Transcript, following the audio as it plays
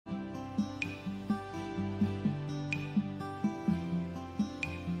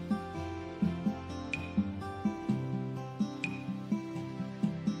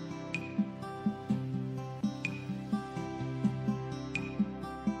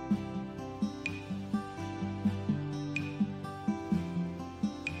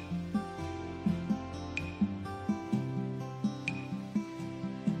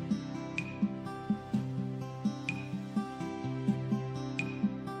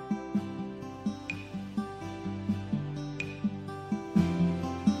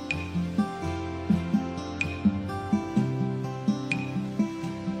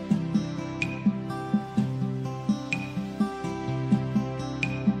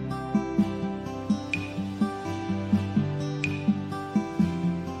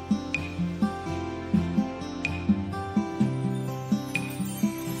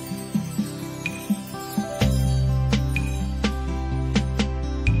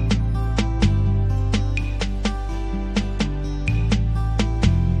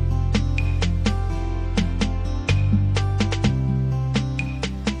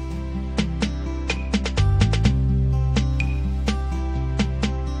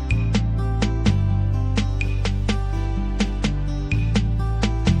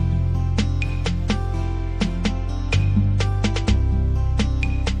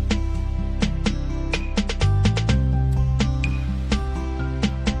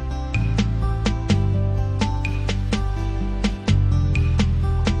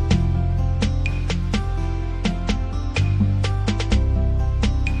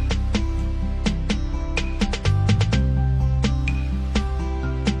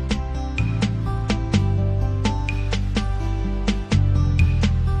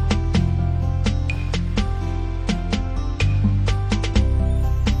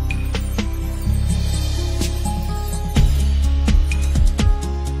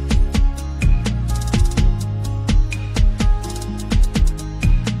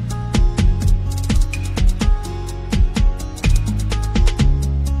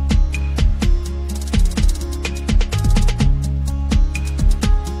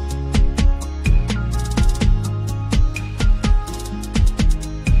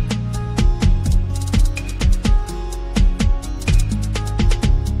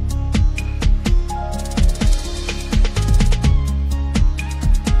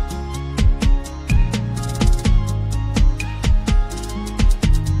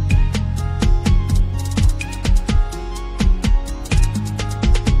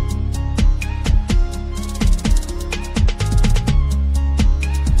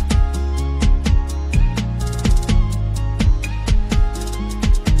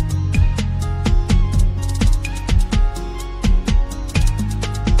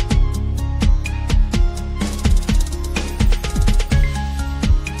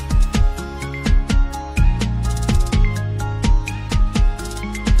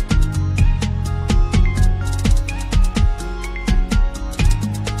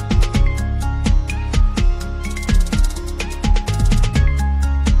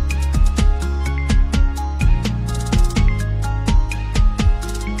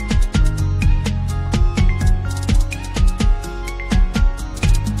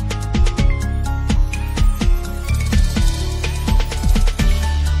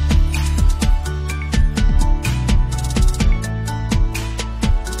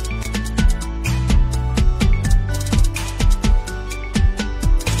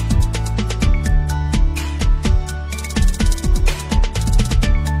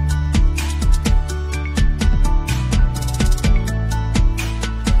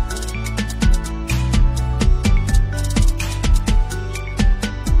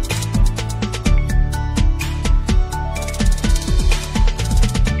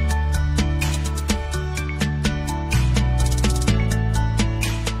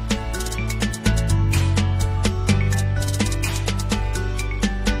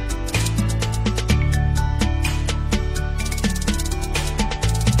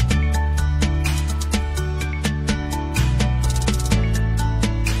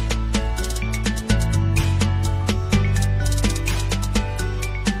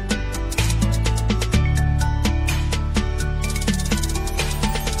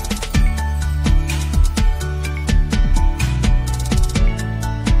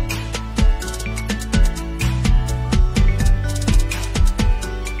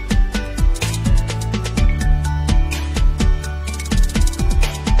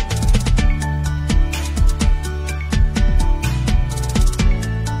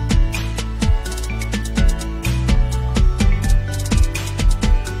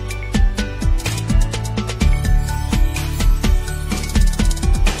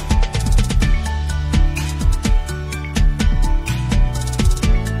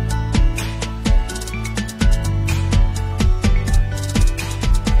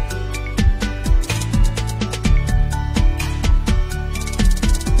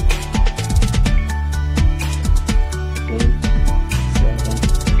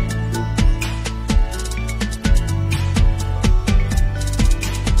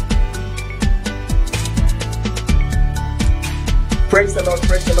Lord,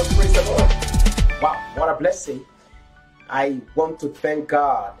 praise the Lord, praise the Lord. Wow, what a blessing. I want to thank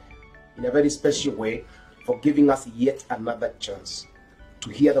God in a very special way for giving us yet another chance to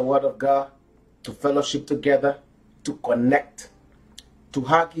hear the word of God, to fellowship together, to connect, to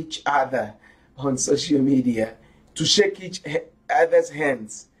hug each other on social media, to shake each other's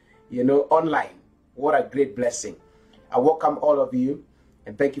hands, online. What a great blessing. I welcome all of you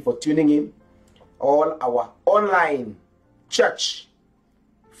and thank you for tuning in. All our online church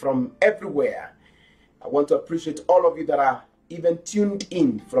from everywhere. I want to appreciate all of you that are even tuned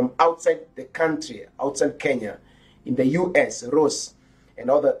in from outside the country, outside Kenya, in the US, Rose, and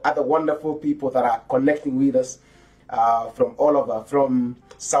all the other wonderful people that are connecting with us from all over, from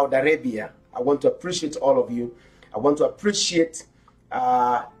Saudi Arabia. I want to appreciate all of you. I want to appreciate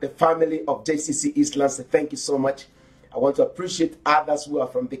the family of JCC Eastlands. Thank you so much. I want to appreciate others who are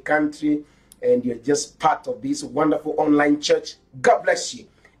from the country and you're just part of this wonderful online church. God bless you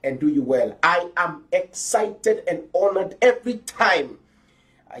and do you well. I am excited and honored every time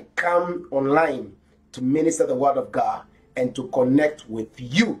I come online to minister the word of God and to connect with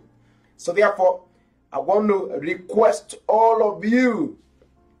you. So therefore, I want to request all of you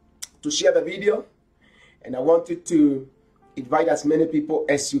to share the video, and I want you to invite as many people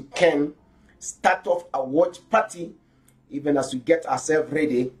as you can. Start off a watch party even as we get ourselves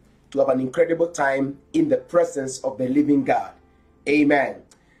ready to have an incredible time in the presence of the living God. Amen.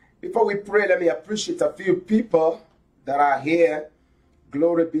 Before we pray, let me appreciate a few people that are here.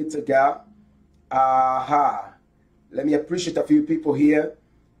 Glory be to God. Let me appreciate a few people here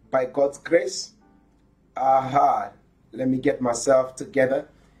by God's grace. Let me get myself together.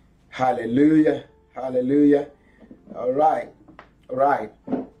 Hallelujah. Hallelujah. All right.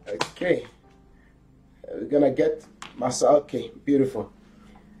 Okay. We're going to get myself. Okay. Beautiful.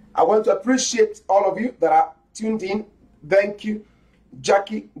 I want to appreciate all of you that are tuned in. Thank you.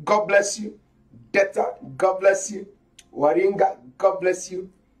 Jackie, God bless you. Detta, God bless you. Waringa, God bless you.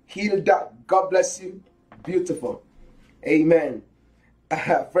 Hilda, God bless you. Beautiful. Amen.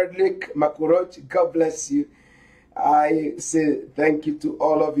 Frederick Makuroch, God bless you. I say thank you to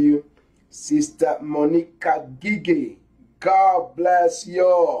all of you. Sister Monica Gigi, God bless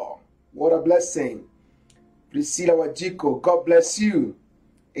you. What a blessing. Priscilla Wajiko, God bless you.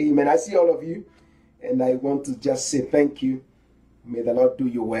 Amen. I see all of you, and I want to just say thank you. May the Lord do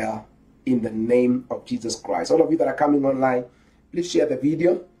you well in the name of Jesus Christ. All of you that are coming online, please share the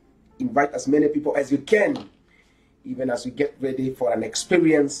video. Invite as many people as you can, even as we get ready for an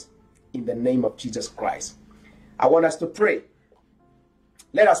experience in the name of Jesus Christ. I want us to pray.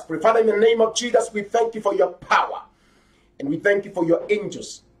 Let us pray. Father, in the name of Jesus, we thank you for your power, and we thank you for your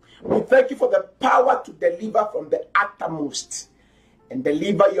angels. We thank you for the power to deliver from the uttermost and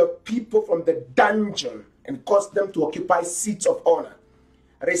deliver your people from the dungeon and cause them to occupy seats of honor.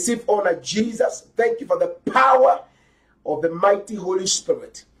 Receive honor, Jesus. Thank you for the power of the mighty Holy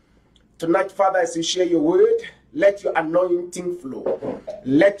Spirit. Tonight, Father, as you share your word, let your anointing flow.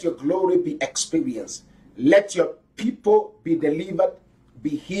 Let your glory be experienced. Let your people be delivered, be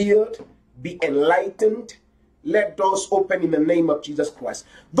healed, be enlightened. Let doors open in the name of Jesus Christ.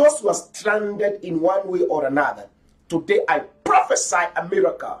 Those who are stranded in one way or another, today I prophesy a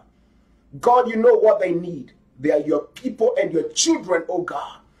miracle. God, you know what they need. They are your people and your children, oh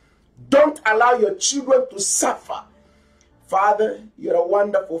God. Don't allow your children to suffer. Father, you're a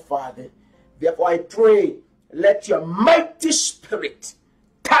wonderful Father. Therefore, I pray, let your mighty spirit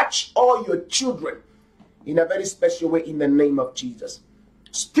touch all your children in a very special way in the name of Jesus.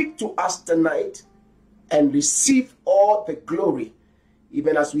 Speak to us tonight and receive all the glory,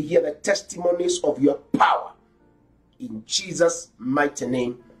 even as we hear the testimonies of your power. In Jesus' mighty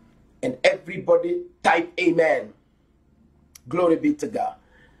name. And everybody type amen. Glory be to God.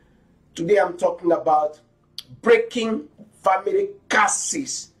 Today I'm talking about breaking family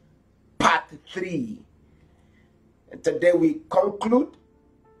curses, part 3. And today we conclude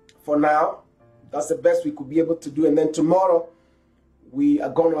for now. That's the best we could be able to do. And then tomorrow we are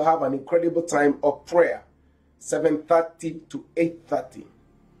going to have an incredible time of prayer, 7:30 to 8:30.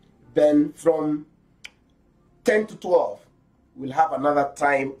 Then from 10 to 12, we'll have another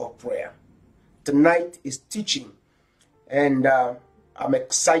time of prayer. Tonight is teaching, and I'm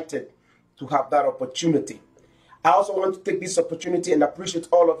excited to have that opportunity. I also want to take this opportunity and appreciate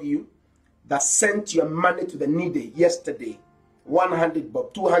all of you that sent your money to the needy yesterday. 100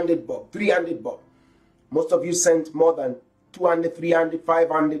 bob, 200 bob, 300 bob. Most of you sent more than 200, 300,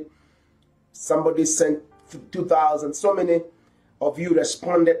 500. Somebody sent 2,000. So many of you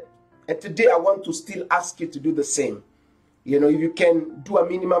responded. And today I want to still ask you to do the same. If you can do a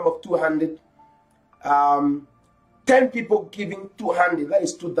minimum of 200, 10 people giving 200, that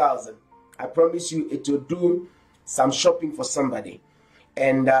is 2,000. I promise you it will do some shopping for somebody.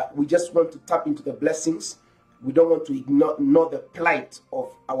 And we just want to tap into the blessings. We don't want to ignore the plight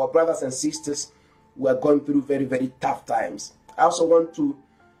of our brothers and sisters who are going through very, very tough times. I also want to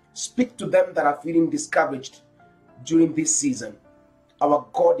speak to them that are feeling discouraged during this season. Our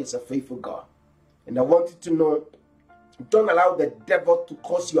God is a faithful God. And I want you to know, don't allow the devil to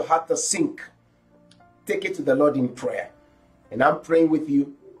cause your heart to sink. Take it to the Lord in prayer. And I'm praying with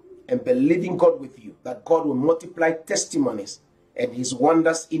you and believing God with you that God will multiply testimonies and his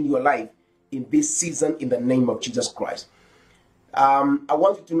wonders in your life in this season in the name of Jesus Christ. I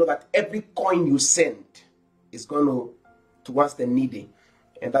want you to know that every coin you send is going to towards the needy,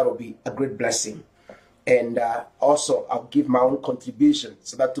 and that will be a great blessing. And also I'll give my own contribution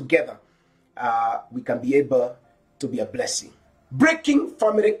so that together we can be able to be a blessing. Breaking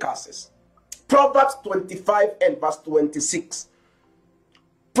family curses. Proverbs 25 and verse 26.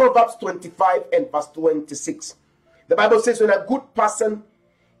 Proverbs 25 and verse 26. The Bible says, when a good person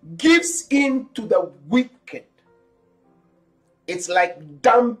gives in to the wicked, it's like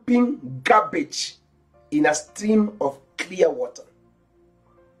dumping garbage in a stream of clear water.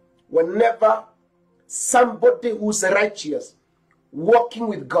 Whenever somebody who's righteous, walking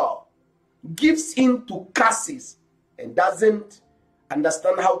with God, gives in to curses and doesn't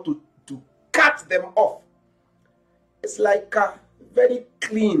understand how to cut them off, it's like a very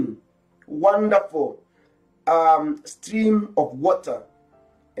clean, wonderful stream of water,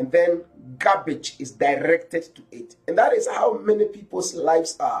 and then garbage is directed to it. And that is how many people's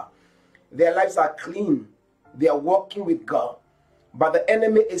lives are. Their lives are clean. They are walking with God. But the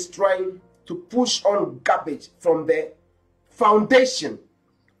enemy is trying to push on garbage from the foundation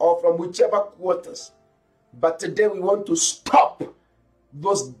or from whichever quarters. But today we want to stop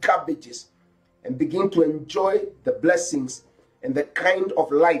those garbages and begin to enjoy the blessings and the kind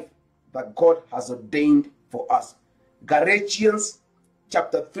of life that God has ordained for us. Galatians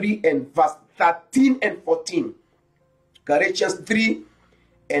chapter 3 and verse 13 and 14. Galatians 3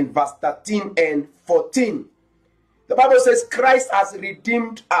 and verse 13 and 14. The Bible says, Christ has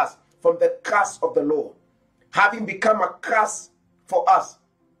redeemed us from the curse of the law, having become a curse for us.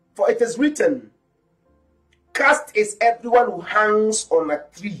 For it is written, cursed is everyone who hangs on a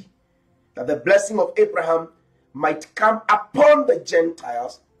tree, that the blessing of Abraham might come upon the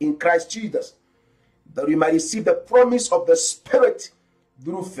Gentiles in Christ Jesus, that we might receive the promise of the Spirit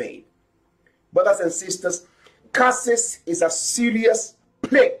through faith. Brothers and sisters, curses is a serious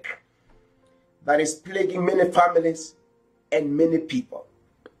plague that is plaguing many families and many people.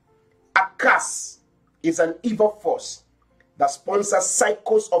 A curse is an evil force that sponsors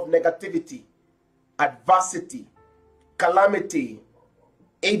cycles of negativity, adversity, calamity,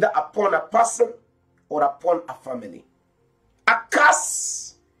 either upon a person or upon a family. A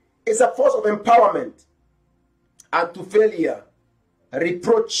curse is a force of empowerment unto failure,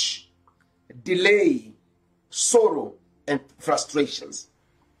 reproach, delay, sorrow, and frustrations.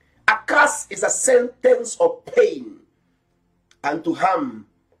 A curse is a sentence of pain unto harm,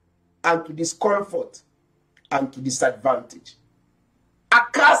 unto discomfort, and to disadvantage. A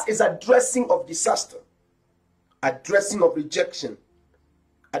curse is a dressing of disaster, a dressing of rejection,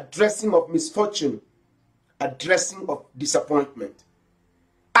 a dressing of misfortune, a dressing of disappointment.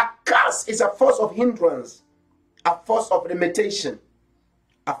 A curse is a force of hindrance, a force of limitation,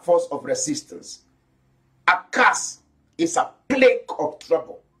 a force of resistance. A curse is a plague of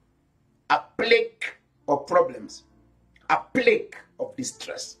trouble, a plague of problems, a plague of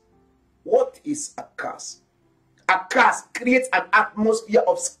distress. What is a curse? A curse creates an atmosphere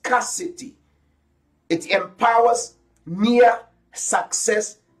of scarcity. It empowers near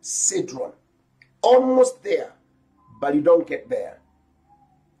success syndrome. Almost there, but you don't get there.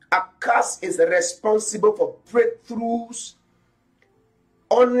 A curse is responsible for breakthroughs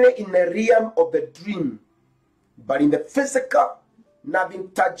only in the realm of the dream, but in the physical, nothing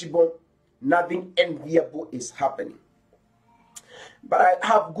tangible, nothing enviable is happening. But I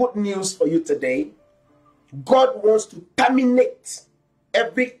have good news for you today. God wants to terminate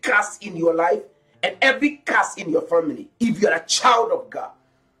every curse in your life and every curse in your family if you're a child of God.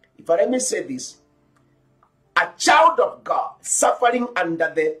 If I let me say this, a child of God suffering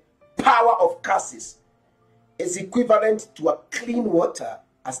under the power of curses is equivalent to a clean water,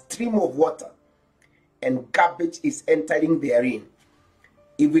 a stream of water, and garbage is entering therein.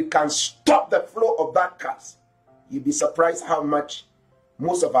 If we can stop the flow of that curse, you'll be surprised how much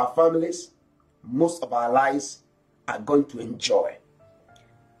most of our families, most of our lives are going to enjoy.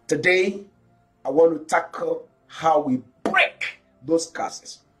 Today, I want to tackle how we break those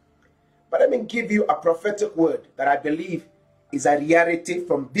curses. But let me give you a prophetic word that I believe is a reality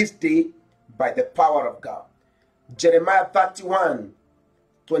from this day by the power of God. Jeremiah 31,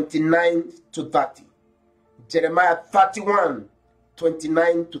 29 to 30. Jeremiah 31,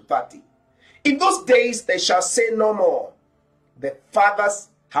 29 to 30. In those days they shall say no more, the fathers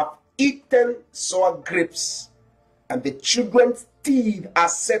have eaten sour grapes, and the children's teeth are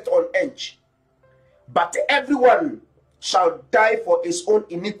set on edge. But everyone shall die for his own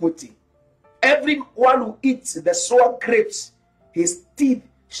iniquity. Everyone who eats the sour grapes, his teeth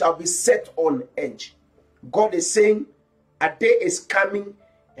shall be set on edge. God is saying, a day is coming,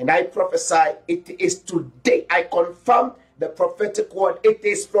 and I prophesy it is today. I confirm the prophetic word. It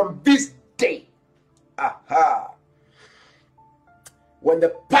is from this day. Aha. When the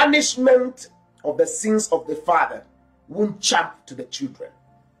punishment of the sins of the father won't jump to the children.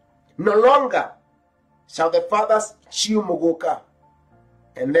 No longer shall the fathers chew mogoka,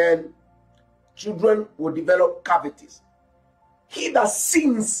 and then children will develop cavities. He that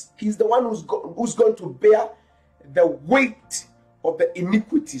sins, he's the one who's going to bear the weight of the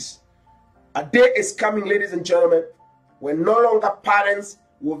iniquities. A day is coming, ladies and gentlemen, when no longer parents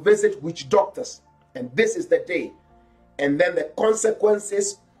will visit witch doctors. And this is the day. And then the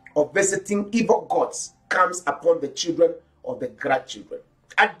consequences of visiting evil gods comes upon the children or the grandchildren.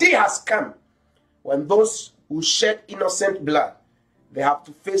 A day has come when those who shed innocent blood, they have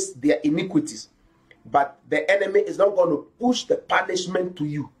to face their iniquities. But the enemy is not going to push the punishment to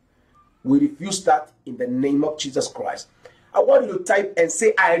you. We refuse that in the name of Jesus Christ. I want you to type and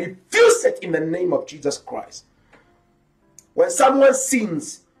say, I refuse it in the name of Jesus Christ. When someone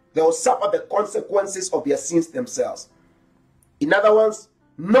sins, they will suffer the consequences of their sins themselves. In other words,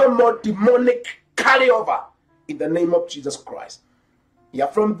 no more demonic carryover in the name of Jesus Christ. Yeah,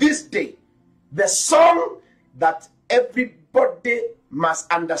 from this day, the song that everybody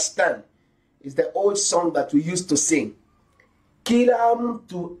must understand is the old song that we used to sing. Kila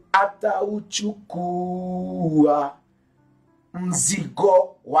mtu atauchukua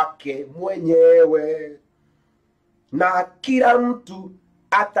mzigo wake mwenyewe, na kila mtu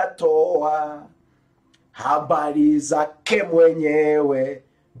atatoa habari zake mwenyewe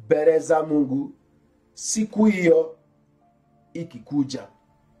mbele za Mungu siku hiyo ikikuja.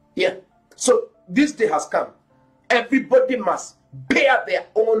 Yeah. So this day has come. Everybody must bear their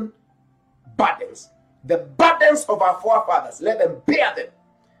own burdens. The burdens of our forefathers, let them bear them.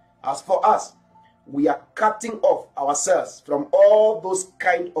 As for us, we are cutting off ourselves from all those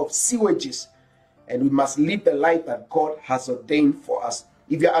kind of sewages, and we must live the life that God has ordained for us.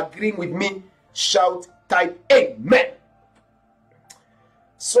 If you're agreeing with me, shout, type amen.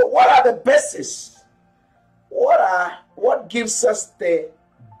 So what are the bases? What gives us the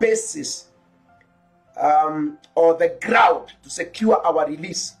basis or the ground to secure our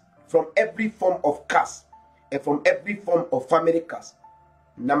release from every form of curse and from every form of family curse?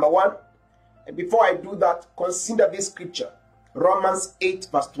 Number one, and before I do that, consider this scripture, Romans 8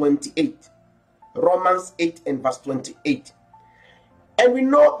 verse 28. Romans 8 and verse 28. And we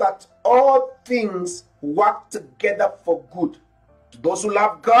know that all things work together for good to those who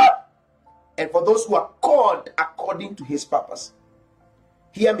love God and for those who are called according to his purpose.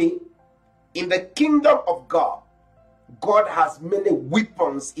 Hear me. In the kingdom of God, God has many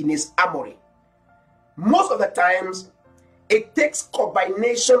weapons in his armory. Most of the times, it takes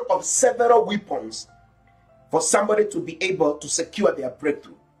combination of several weapons for somebody to be able to secure their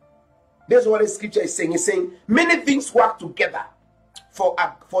breakthrough. That's what the scripture is saying. It's saying many things work together for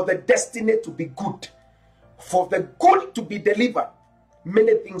the destiny to be good, for the good to be delivered.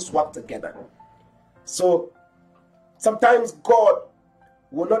 Many things work together. So sometimes God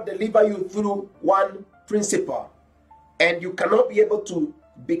will not deliver you through one principle, and you cannot be able to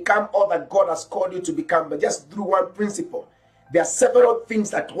become all that God has called you to become, but just through one principle. There are several things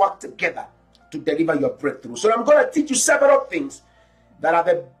that work together to deliver your breakthrough. So I'm going to teach you several things that are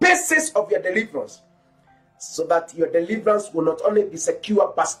the basis of your deliverance, so that your deliverance will not only be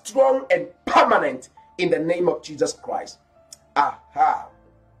secure, but strong and permanent in the name of Jesus Christ. Aha.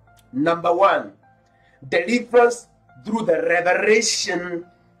 Number one, deliverance through the revelation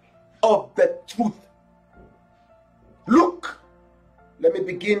of the truth. Look, let me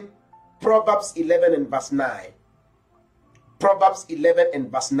begin. Proverbs 11 and verse 9. Proverbs 11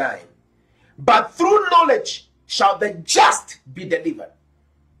 and verse 9. But through knowledge shall the just be delivered.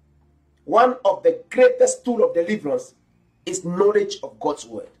 One of the greatest tools of deliverance is knowledge of God's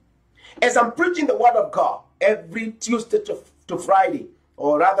word. As I'm preaching the word of God every Tuesday to Friday,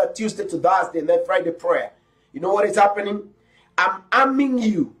 or rather Tuesday to Thursday and then Friday prayer, you know what is happening? I'm arming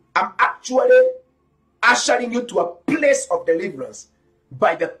you. I'm actually ushering you to a place of deliverance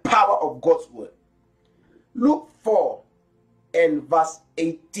by the power of God's word. Luke 4 and verse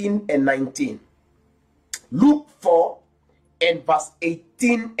 18 and 19. Luke 4 and verse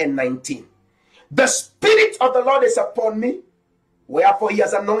 18 and 19. The Spirit of the Lord is upon me, wherefore he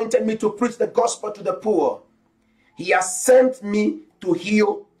has anointed me to preach the gospel to the poor. He has sent me to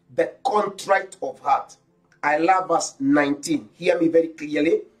heal the contrite of heart. I love verse 19. Hear me very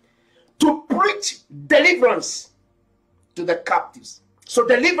clearly. To preach deliverance to the captives. So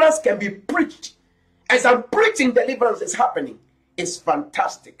deliverance can be preached. As I'm preaching, deliverance is happening. It's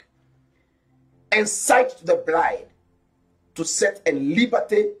fantastic. And sight to the blind, to set at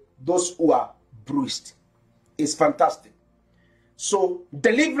liberty those who are bruised. It's fantastic. So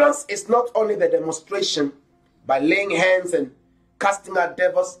deliverance is not only the demonstration by laying hands and casting out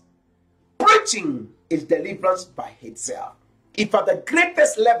devils. Preaching is deliverance by itself. If at the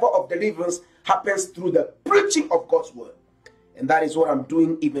greatest level of deliverance happens through the preaching of God's word. And that is what I'm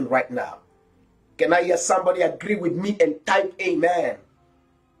doing even right now. Can I hear somebody agree with me and type amen?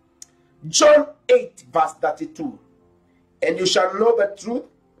 John 8 verse 32. And you shall know the truth,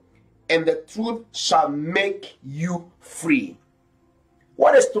 and the truth shall make you free.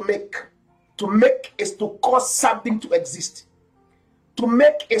 What is to make? To make is to cause something to exist. To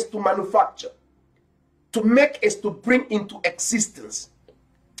make is to manufacture. To make is to bring into existence.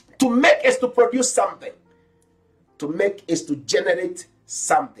 To make is to produce something. To make is to generate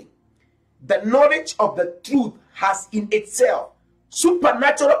something. The knowledge of the truth has in itself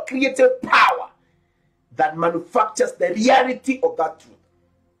supernatural creative power that manufactures the reality of that truth.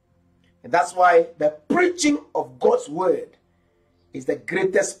 And that's why the preaching of God's word is the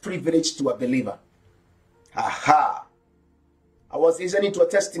greatest privilege to a believer. Aha! I was listening to a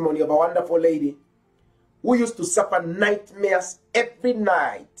testimony of a wonderful lady who used to suffer nightmares every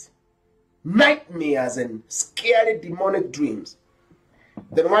night. Nightmares and scary demonic dreams.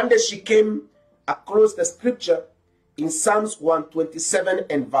 Then one day she came across the scripture in Psalms 127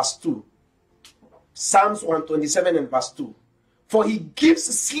 and verse 2. Psalms 127 and verse 2. For he gives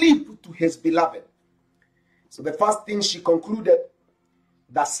sleep to his beloved. So the first thing she concluded,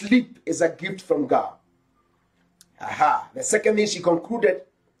 that sleep is a gift from God. Aha. The second thing she concluded,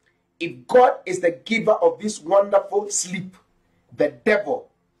 if God is the giver of this wonderful sleep, the devil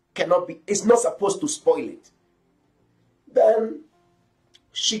is not supposed to spoil it. Then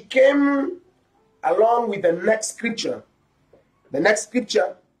she came along with the next scripture. The next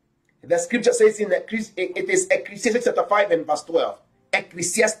scripture, the scripture says it is Ecclesiastes chapter 5 and verse 12.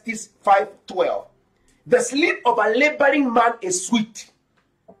 Ecclesiastes 5:12. The sleep of a laboring man is sweet.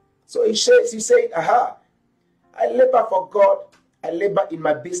 So he said, aha, I labor for God. I labor in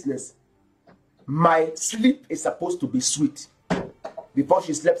my business. My sleep is supposed to be sweet. Before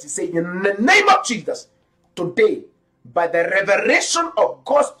she slept, she said, in the name of Jesus, today, by the revelation of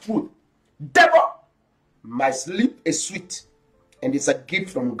God's truth, devil, my sleep is sweet. And it's a gift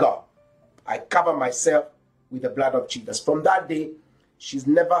from God. I cover myself with the blood of Jesus. From that day, she's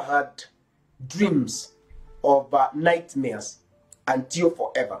never had dreams of nightmares until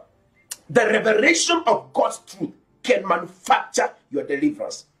forever. The revelation of God's truth can manufacture your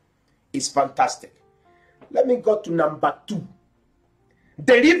deliverance. It's fantastic. Let me go to number 2.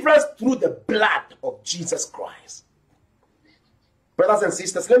 Deliverance through the blood of Jesus Christ. Brothers and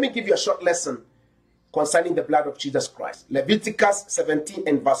sisters, let me give you a short lesson concerning the blood of Jesus Christ. Leviticus 17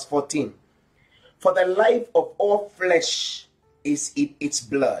 and verse 14. For the life of all flesh is in its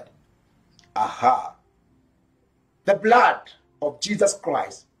blood. Aha. The blood of Jesus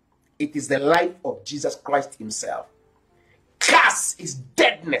Christ, it is the life of Jesus Christ himself. Curse is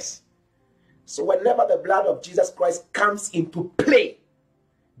deadness. So whenever the blood of Jesus Christ comes into play,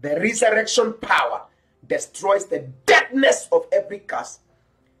 the resurrection power destroys the deadness of every curse.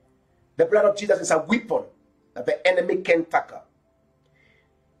 The blood of Jesus is a weapon that the enemy can tackle.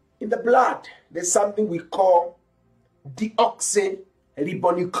 In the blood, there's something we call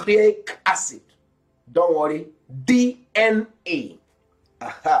deoxyribonucleic acid. Don't worry, DNA.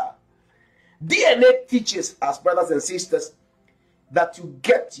 Aha. DNA teaches us, brothers and sisters, that you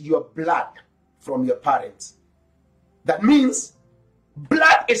get your blood from your parents. That means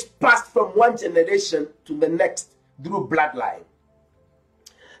blood is passed from one generation to the next through bloodline.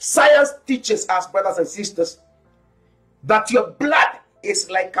 Science teaches us, brothers and sisters, that your blood is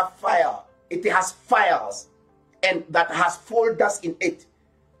like a file. It has files and that has folders in it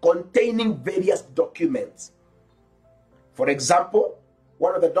containing various documents. For example,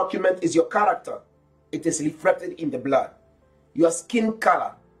 one of the documents is your character. It is reflected in the blood. Your skin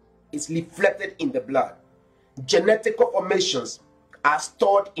color is reflected in the blood. Genetic formations are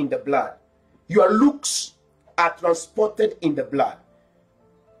stored in the blood. Your looks are transported in the blood.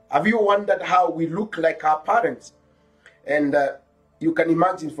 Have you wondered how we look like our parents? And you can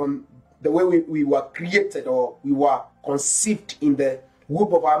imagine from the way we were created, or we were conceived in the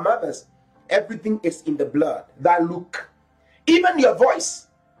womb of our mothers. Everything is in the blood. That look. Even your voice.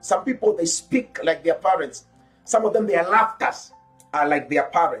 Some people, they speak like their parents. Some of them, their laughters are like their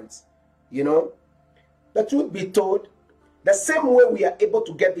parents. You know, the truth be told, the same way we are able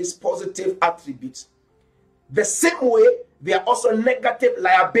to get these positive attributes, the same way there are also negative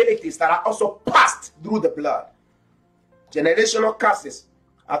liabilities that are also passed through the blood. Generational curses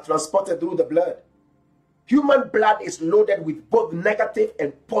are transported through the blood. Human blood is loaded with both negative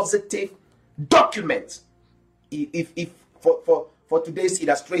and positive documents. For today's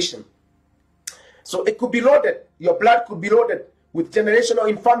illustration. So it could be loaded, your blood could be loaded with generational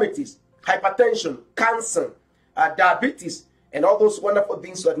infirmities, hypertension, cancer, diabetes, and all those wonderful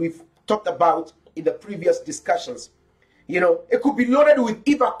things that we've talked about in the previous discussions. You know, it could be loaded with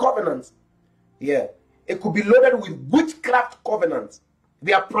evil covenants. Yeah. It could be loaded with witchcraft covenants.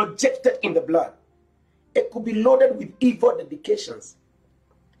 They are projected in the blood. It could be loaded with evil dedications.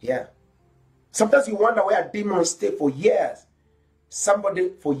 Yeah. Sometimes you wonder where demons stay for years.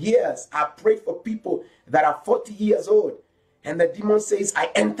 Somebody, for years, I prayed for people that are 40 years old. And the demon says,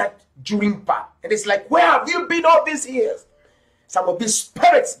 I entered during birth. And it's like, where have you been all these years? Some of these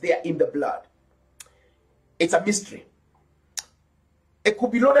spirits, they are in the blood. It's a mystery. It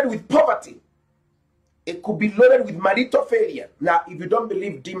could be loaded with poverty. It could be loaded with marital failure. Now, if you don't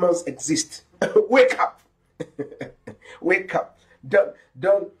believe demons exist, wake up. Wake up.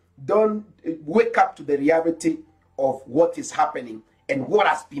 Don't wake up to the reality of what is happening and what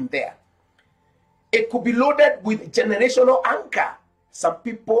has been there. It could be loaded with generational anger. Some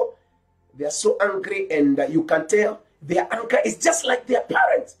people, they are so angry, and you can tell their anger is just like their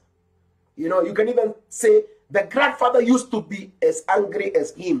parents. You know, you can even say the grandfather used to be as angry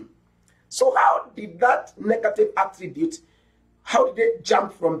as him. So how did that negative attribute, how did they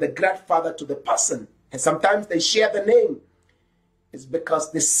jump from the grandfather to the person? And sometimes they share the name. It's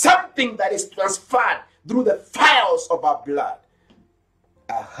because there's something that is transferred through the files of our blood.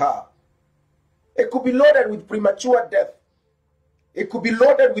 Aha. It could be loaded with premature death. It could be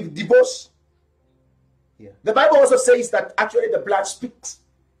loaded with divorce. Yeah. The Bible also says that actually the blood speaks.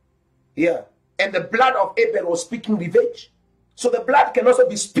 Yeah. And the blood of Abel was speaking revenge. So the blood can also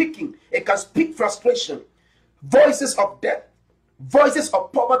be speaking. It can speak frustration. Voices of death. Voices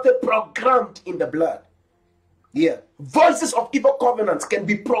of poverty programmed in the blood. Yeah. Voices of evil covenants can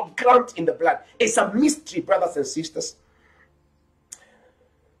be programmed in the blood. It's a mystery, brothers and sisters.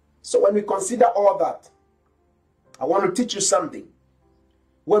 So when we consider all that, I want to teach you something.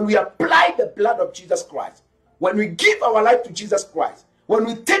 When we apply the blood of Jesus Christ, when we give our life to Jesus Christ, when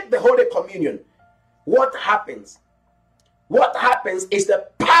we take the Holy Communion, what happens? What happens is the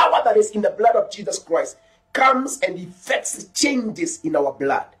power that is in the blood of Jesus Christ comes and effects changes in our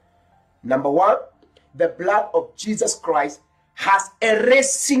blood. Number one, the blood of Jesus Christ has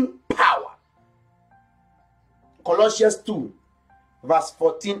erasing power. Colossians 2, verse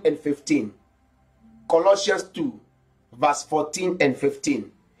 14 and 15. Colossians 2, verse 14 and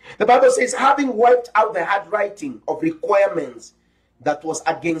 15. The Bible says, having wiped out the handwriting of requirements that was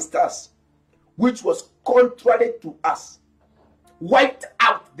against us, which was contrary to us. Wiped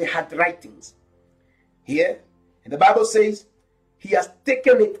out the handwritings. Here, and the Bible says, he has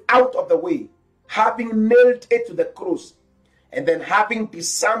taken it out of the way, having nailed it to the cross, and then having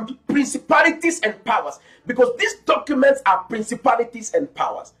disarmed principalities and powers. Because these documents are principalities and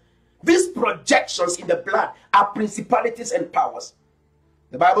powers. These projections in the blood are principalities and powers.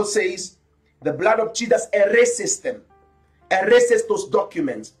 The Bible says the blood of Jesus erases them, erases those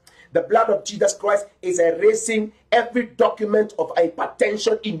documents. The blood of Jesus Christ is erasing every document of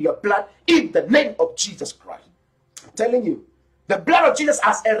hypertension in your blood in the name of Jesus Christ. I'm telling you, the blood of Jesus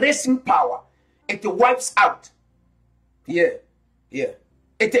has erasing power. It wipes out. Yeah.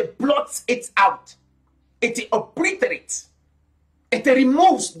 It blots it out. It obliterates. It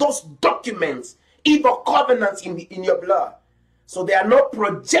removes those documents, evil covenants in your blood. So there are no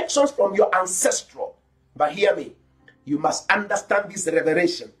projections from your ancestral. But hear me, you must understand this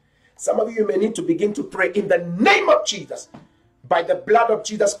revelation. Some of you may need to begin to pray in the name of Jesus. By the blood of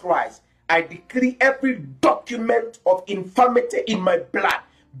Jesus Christ, I decree every document of infirmity in my blood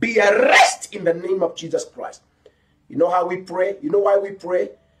be erased in the name of Jesus Christ. You know how we pray? You know why we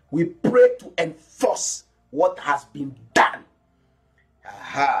pray? We pray to enforce what has been done.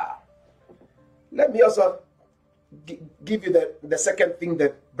 Aha. Let me also give you the second thing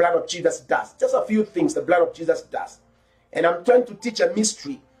the blood of Jesus does. Just a few things the blood of Jesus does. And I'm trying to teach a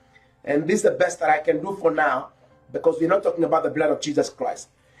mystery. And this is the best that I can do for now, because we're not talking about the blood of Jesus Christ.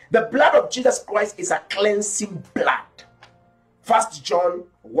 The blood of Jesus Christ is a cleansing blood. 1 John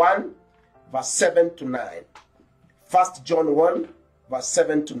 1, verse 7 to 9. 1 John 1, verse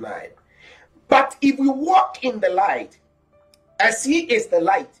 7 to 9. But if we walk in the light, as he is the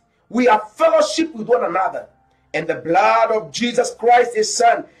light, we have fellowship with one another. And the blood of Jesus Christ, his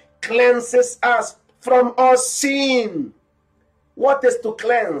Son, cleanses us from all sin. What is to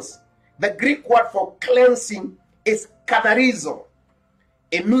cleanse? The Greek word for cleansing is katharizo.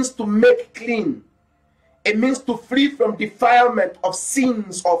 It means to make clean. It means to free from defilement of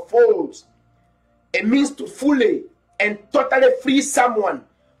sins or faults. It means to fully and totally free someone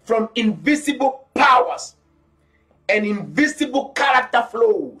from invisible powers and invisible character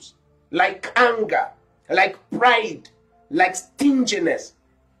flaws like anger, like pride, like stinginess.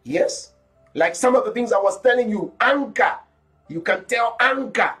 Yes, like some of the things I was telling you, anger. You can tell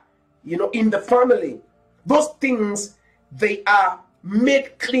anger, in the family. Those things, they are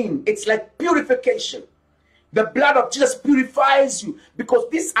made clean. It's like purification. The blood of Jesus purifies you because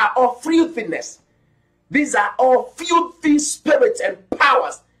these are all filthiness. These are all filthy spirits and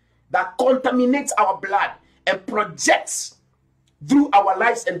powers that contaminate our blood and projects through our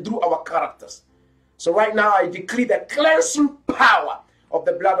lives and through our characters. So right now I decree the cleansing power of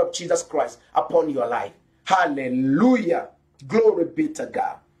the blood of Jesus Christ upon your life. Hallelujah. Glory be to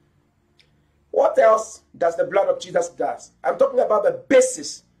God. What else does the blood of Jesus does? I'm talking about the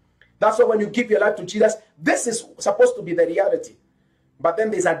basis. That's why when you give your life to Jesus, this is supposed to be the reality. But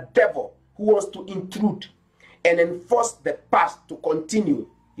then there's a devil who wants to intrude and enforce the past to continue.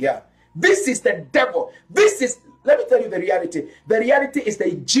 Yeah. This is the devil. Let me tell you the reality. The reality is the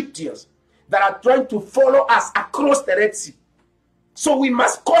Egyptians that are trying to follow us across the Red Sea. So we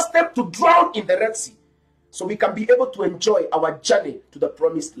must cause them to drown in the Red Sea so we can be able to enjoy our journey to the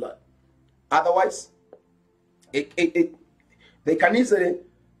promised land. Otherwise, they can easily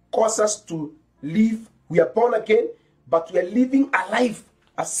cause us to live. We are born again, but we are living a life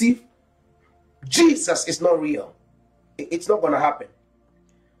as if Jesus is not real. It's not going to happen.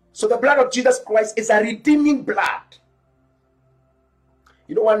 So the blood of Jesus Christ is a redeeming blood.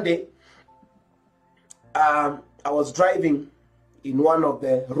 One day, I was driving in one of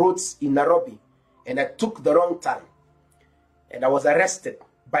the roads in Nairobi, and I took the wrong turn, and I was arrested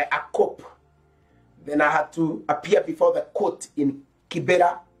by a cop. Then I had to appear before the court in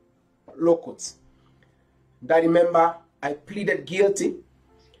Kibera, Low Courts. And I remember I pleaded guilty,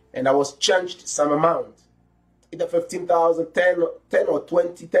 and I was charged some amount, either 15,000, 10 or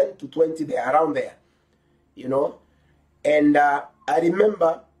 20, 10 to 20, there, around there, And I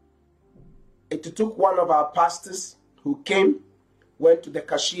remember it took one of our pastors who came, went to the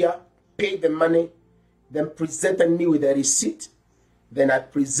cashier, paid the money, then presented me with a receipt. Then I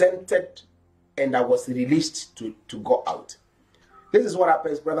presented, and I was released to go out. This is what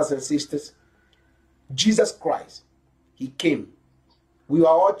happens, brothers and sisters. Jesus Christ, he came. We were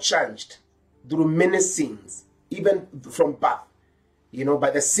all changed through many sins, even from birth, by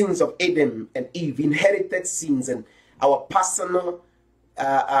the sins of Adam and Eve, inherited sins and our personal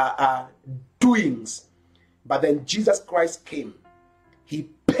doings. But then Jesus Christ came. He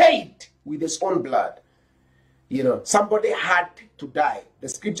paid with his own blood. Somebody had to die. The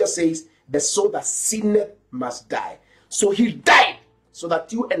scripture says, the soul that sinneth must die. So he died so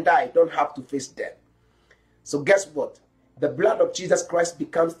that you and I don't have to face death. So guess what? The blood of Jesus Christ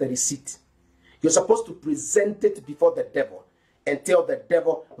becomes the receipt. You're supposed to present it before the devil and tell the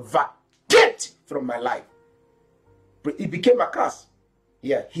devil, vacate from my life. It became a curse.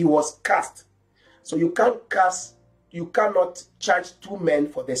 Yeah, he was cast. So you cannot charge two men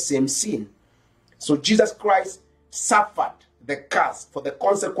for the same sin. So Jesus Christ suffered the curse for the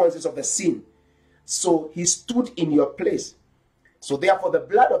consequences of the sin. So he stood in your place. So therefore the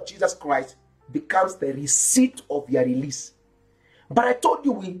blood of Jesus Christ becomes the receipt of your release. But I told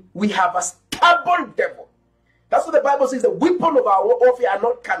you we have a stubborn devil. That's what the Bible says. The weapon of our warfare are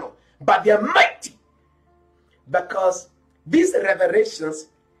not carnal, but they are mighty. Because these revelations,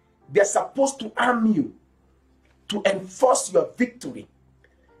 they are supposed to arm you, to enforce your victory,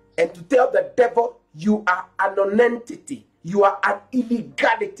 and to tell the devil you are an nonentity, you are an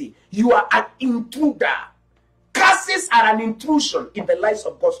illegality, you are an intruder. Curses are an intrusion in the lives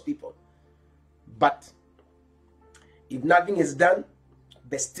of God's people. But if nothing is done,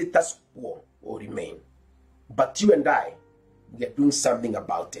 the status quo will remain. But you and I, we are doing something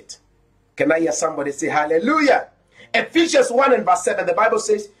about it. Can I hear somebody say hallelujah? Ephesians 1 and verse 7, the Bible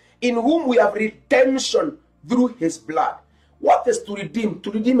says, in whom we have redemption through his blood. What is to redeem?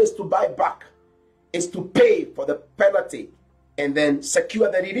 To redeem is to buy back, is to pay for the penalty and then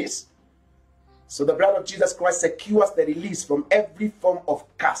secure the release. So the blood of Jesus Christ secures the release from every form of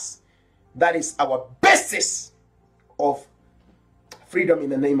curse. That is our basis of freedom in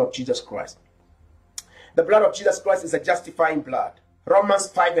the name of Jesus Christ. The blood of Jesus Christ is a justifying blood. Romans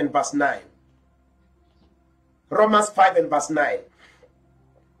 5 and verse 9. Romans 5 and verse 9.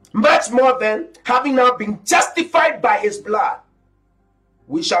 Much more than, having now been justified by his blood,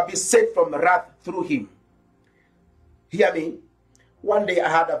 we shall be saved from wrath through him. Hear me? One day I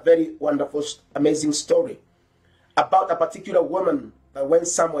had a very wonderful, amazing story about a particular woman that went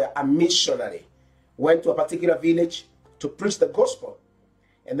somewhere, a missionary, went to a particular village to preach the gospel.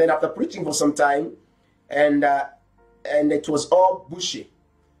 And then after preaching for some time, and it was all bushy,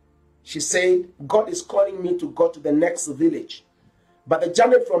 she said, God is calling me to go to the next village. But the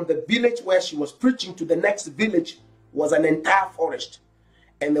journey from the village where she was preaching to the next village was an entire forest.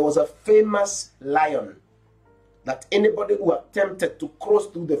 And there was a famous lion that anybody who attempted to cross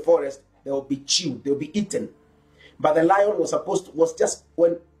through the forest, they will be chewed, they will be eaten. But the lion was just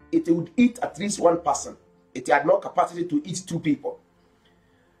when it would eat at least one person. It had no capacity to eat two people.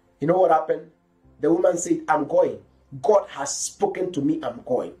 You know what happened? The woman said, I'm going. God has spoken to me, I'm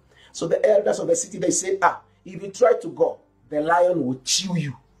going. So the elders of the city, they said, if you try to go, the lion will chew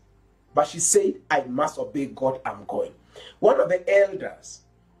you. But she said, I must obey God, I'm going. One of the elders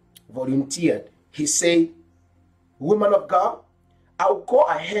volunteered. He said, woman of God, I'll go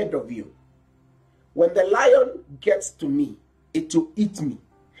ahead of you. When the lion gets to me, it will eat me.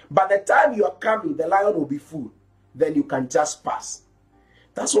 By the time you are coming, the lion will be full. Then you can just pass.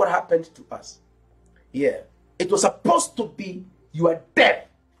 That's what happened to us. Yeah. It was supposed to be, you are dead.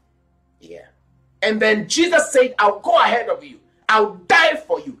 Yeah. And then Jesus said, I'll go ahead of you. I'll die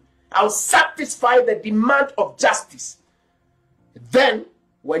for you. I'll satisfy the demand of justice. Then,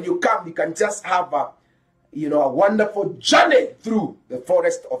 when you come, you can just have a wonderful journey through the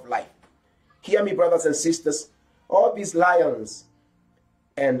forest of life. Hear me, brothers and sisters. All these lions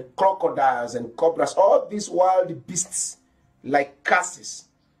and crocodiles and cobras, all these wild beasts like curses,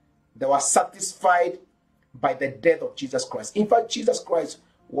 they were satisfied by the death of Jesus Christ. In fact, Jesus Christ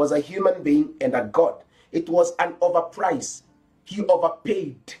was a human being and a God. It was an overprice. He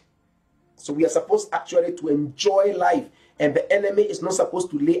overpaid. So we are supposed actually to enjoy life, and the enemy is not supposed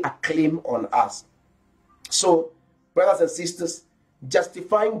to lay a claim on us. So, brothers and sisters,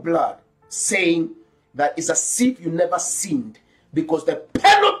 justifying blood, saying that it's as if you never sinned because the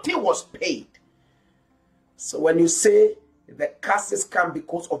penalty was paid. So when you say the curses come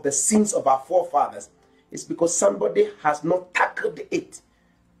because of the sins of our forefathers, it's because somebody has not tackled it.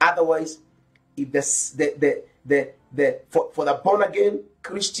 Otherwise, if for the born again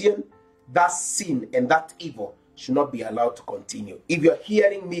Christian, that sin and that evil should not be allowed to continue. If you're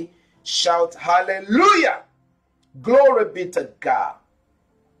hearing me, shout hallelujah. Glory be to God.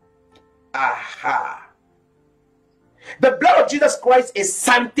 Aha. The blood of Jesus Christ is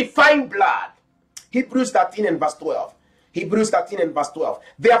sanctifying blood. Hebrews 13 and verse 12. Hebrews 13 and verse 12.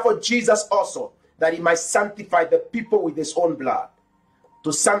 Therefore Jesus also, that he might sanctify the people with his own blood.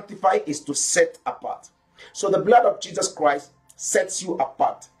 To sanctify is to set apart. So the blood of Jesus Christ sets you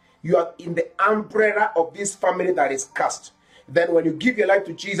apart. You are in the umbrella of this family that is cast. Then when you give your life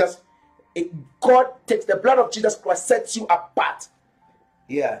to Jesus, God takes the blood of Jesus Christ, sets you apart.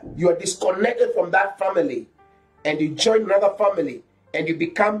 Yeah, you are disconnected from that family and you join another family and you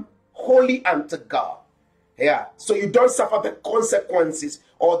become holy unto God. Yeah, so you don't suffer the consequences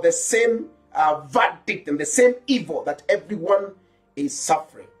or the same verdict and the same evil that everyone is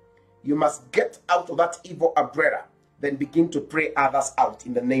suffering. You must get out of that evil umbrella, then begin to pray others out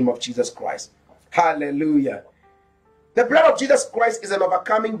in the name of Jesus Christ. Hallelujah. The blood of Jesus Christ is an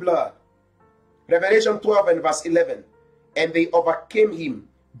overcoming blood. Revelation 12 and verse 11. And they overcame him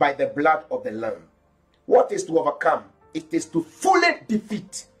by the blood of the Lamb. What is to overcome? It is to fully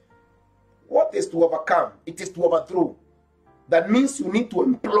defeat. What is to overcome? It is to overthrow. That means you need to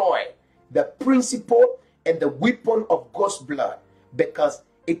employ the principle and the weapon of God's blood, because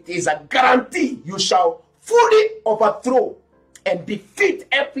it is a guarantee you shall fully overthrow and defeat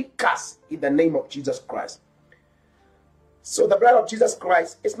every curse in the name of Jesus Christ. So the blood of Jesus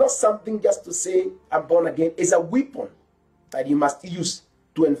Christ is not something just to say I'm born again. It's a weapon that you must use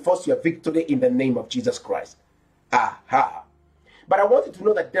to enforce your victory in the name of Jesus Christ. Aha. But I want you to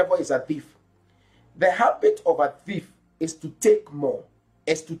know that the devil is a thief. The habit of a thief is to take more,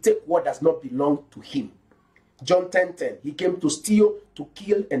 is to take what does not belong to him. John 10:10, he came to steal, to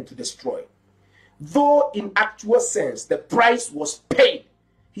kill, and to destroy. Though in actual sense the price was paid,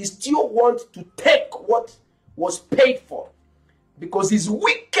 he still wants to take what was paid for, because he's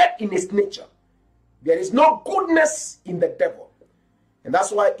wicked in his nature. There is no goodness in the devil. And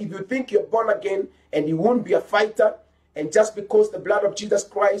that's why if you think you're born again and you won't be a fighter, and just because the blood of Jesus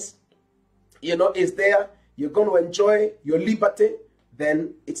Christ, is there, you're going to enjoy your liberty,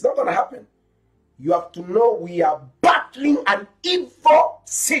 then it's not going to happen. You have to know we are battling an evil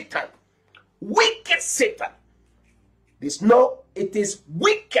Satan, wicked Satan. It is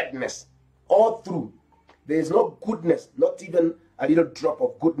wickedness all through. There is no goodness, not even a little drop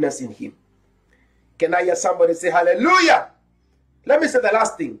of goodness in him. Can I hear somebody say hallelujah? Let me say the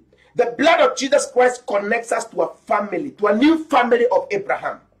last thing. The blood of Jesus Christ connects us to a family, to a new family of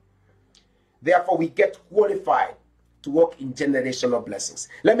Abraham. Therefore, we get qualified to walk in generational blessings.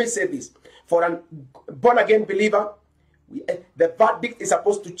 Let me say this. For a born-again believer, the verdict is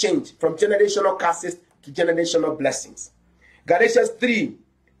supposed to change from generational curses to generational blessings. Galatians 3,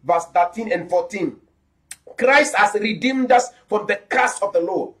 verse 13 and 14. Christ has redeemed us from the curse of the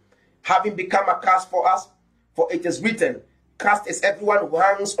law, having become a curse for us. For it is written, cursed is everyone who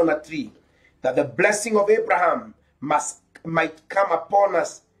hangs on a tree, that the blessing of Abraham might come upon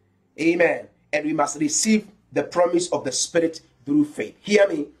us. Amen. And we must receive the promise of the Spirit through faith. Hear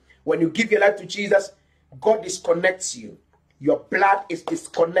me. When you give your life to Jesus, God disconnects you. Your blood is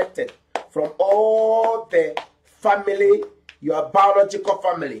disconnected from all the family, your biological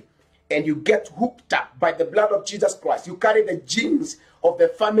family, and you get hooked up by the blood of Jesus Christ. You carry the genes of the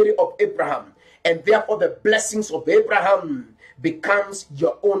family of Abraham, and therefore the blessings of Abraham becomes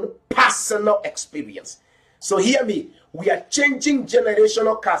your own personal experience. So hear me. We are changing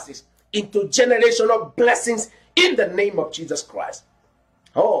generational curses into generational blessings in the name of Jesus Christ.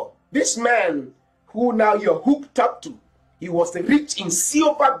 Oh, this man who now you're hooked up to, he was rich in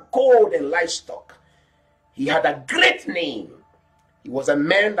silver, gold, and livestock. He had a great name. He was a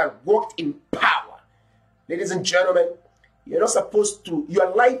man that walked in power. Ladies and gentlemen, you're not supposed to,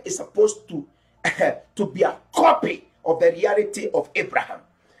 your life is supposed to, to be a copy of the reality of Abraham.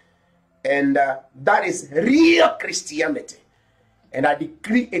 And that is real Christianity. And I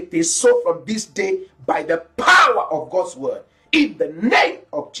decree it is so from this day by the power of God's word, in the name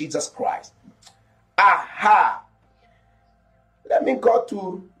of Jesus Christ. Aha! Let me go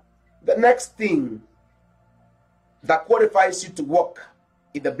to the next thing that qualifies you to walk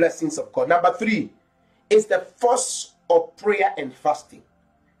in the blessings of God. Number 3 is the force of prayer and fasting.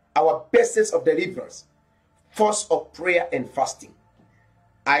 Our basis of deliverance. Force of prayer and fasting.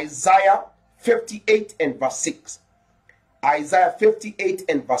 Isaiah 58 and verse 6. Isaiah 58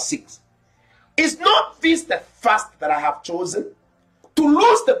 and verse 6. Is not this the fast that I have chosen? To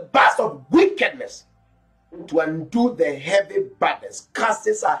loose the bands of wickedness, to undo the heavy burdens.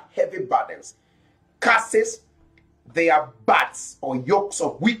 Curses are heavy burdens. Curses, they are bands or yokes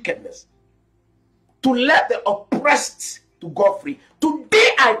of wickedness. To let the oppressed to go free.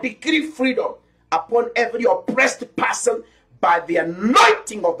 Today I decree freedom upon every oppressed person by the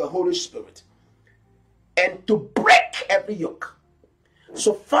anointing of the Holy Spirit. And to break every yoke.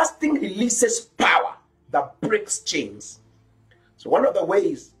 So fasting releases power that breaks chains. So one of the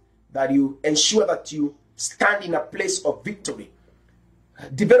ways that you ensure that you stand in a place of victory,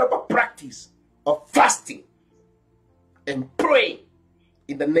 develop a practice of fasting and praying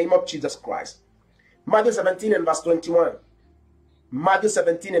in the name of Jesus Christ. Matthew 17 and verse 21. Matthew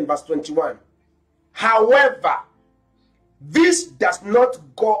 17 and verse 21. However, this does not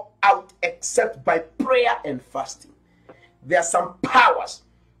go out except by prayer and fasting. There are some powers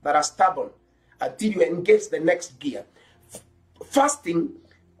that are stubborn until you engage the next gear. Fasting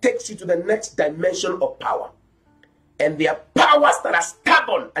takes you to the next dimension of power. And there are powers that are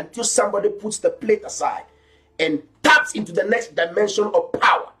stubborn until somebody puts the plate aside and taps into the next dimension of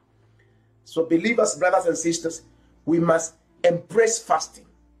power. So believers, brothers and sisters, we must embrace fasting.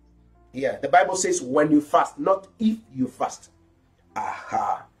 Yeah, the Bible says when you fast, not if you fast.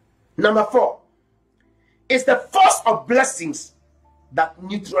 Aha. Number 4 is the force of blessings that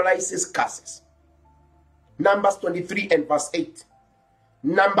neutralizes curses. Numbers 23 and verse 8.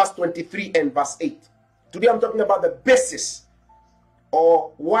 Numbers 23 and verse 8. Today I'm talking about the basis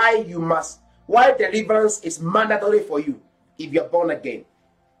or why deliverance is mandatory for you if you're born again.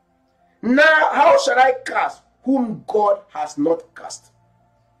 Now, how shall I curse whom God has not cursed?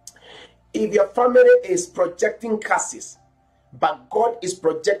 If your family is projecting curses, but God is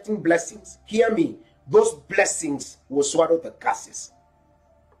projecting blessings, hear me, those blessings will swallow the curses.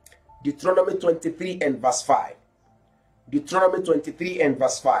 Deuteronomy 23 and verse 5. Deuteronomy 23 and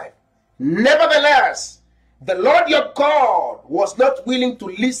verse 5. Nevertheless, the Lord your God was not willing to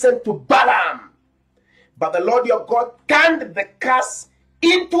listen to Balaam, but the Lord your God turned the curse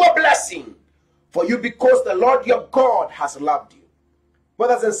into a blessing for you because the Lord your God has loved you.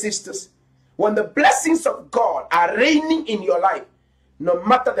 Brothers and sisters, when the blessings of God are reigning in your life, no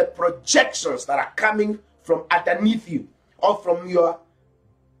matter the projections that are coming from underneath you or from your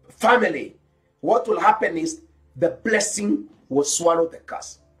family, what will happen is the blessing will swallow the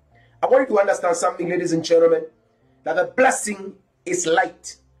curse. I want you to understand something, ladies and gentlemen, that the blessing is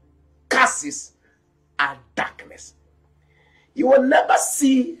light. Curses are darkness. You will never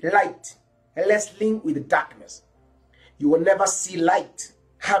see light wrestling with darkness. You will never see light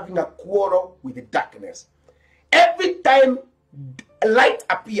having a quarrel with the darkness. Every time light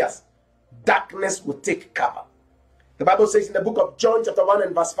appears, darkness will take cover. The Bible says in the book of John chapter 1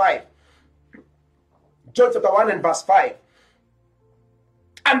 and verse 5. John chapter 1 and verse 5.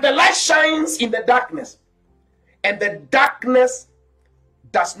 And the light shines in the darkness, and the darkness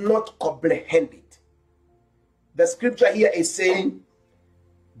does not comprehend it. The scripture here is saying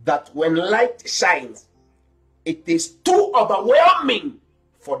that when light shines, it is too overwhelming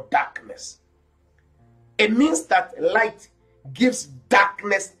for darkness. It means that light gives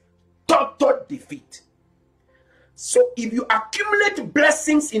darkness total defeat. So if you accumulate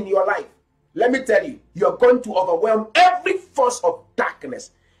blessings in your life, let me tell you, you're going to overwhelm every force of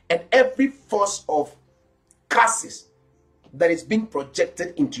darkness and every force of curses that is being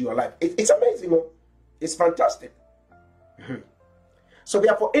projected into your life. It's amazing. It's fantastic. So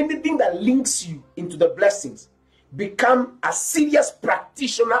therefore, anything that links you into the blessings, become a serious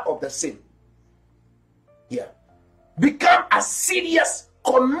practitioner of the same. Yeah. Become a serious,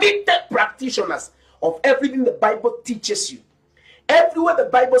 committed practitioners of everything the Bible teaches you. Everywhere the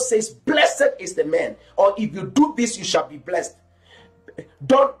Bible says, blessed is the man, or if you do this, you shall be blessed.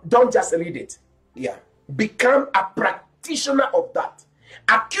 Don't just read it. Yeah. Become a practitioner of that.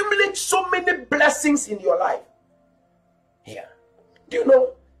 Accumulate so many blessings in your life. Yeah. Do you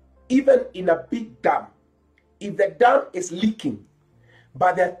know, even in a big dam, if the dam is leaking,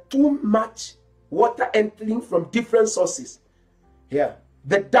 but there's too much water entering from different sources, yeah,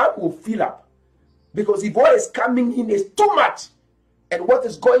 the dam will fill up. Because if what is coming in is too much, and what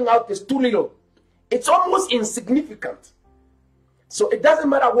is going out is too little, it's almost insignificant. So it doesn't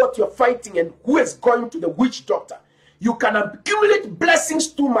matter what you're fighting and who is going to the witch doctor. You can accumulate blessings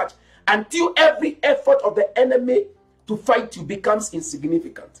too much until every effort of the enemy to fight you becomes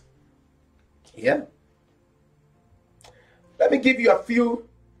insignificant. Yeah. Let me give you a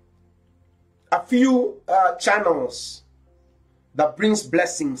few channels that brings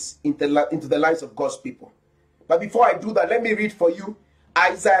blessings into the lives of God's people. But before I do that, let me read for you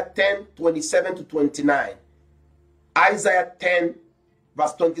Isaiah 10, 27 to 29. Isaiah 10,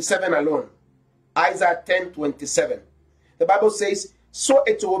 verse 27 alone. Isaiah 10, 27. The Bible says, so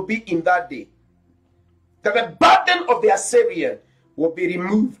it will be in that day that the burden of the Assyrian will be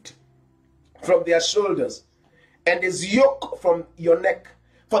removed from their shoulders, and his yoke from your neck.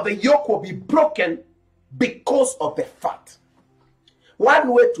 For the yoke will be broken because of the fat.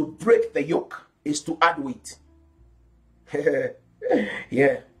 One way to break the yoke is to add weight.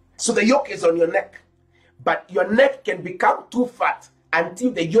 Yeah. So the yoke is on your neck, but your neck can become too fat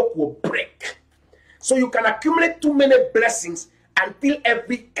until the yoke will break. So you can accumulate too many blessings until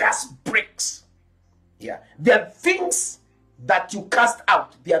every curse breaks. Yeah. There are things that you cast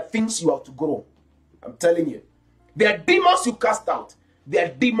out. There are things you have to grow. I'm telling you. There are demons you cast out. There are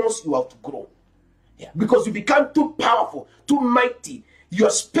demons you have to grow. Yeah. Because you become too powerful, too mighty. Your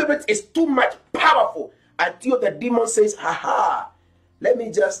spirit is too much powerful until the demon says, aha, let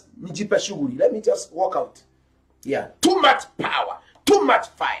me just walk out. Yeah. Too much power, too much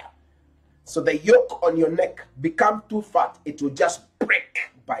fire. So the yoke on your neck become too fat. It will just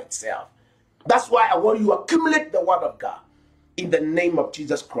break by itself. That's why I want you to accumulate the word of God in the name of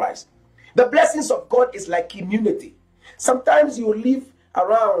Jesus Christ. The blessings of God is like immunity. Sometimes you live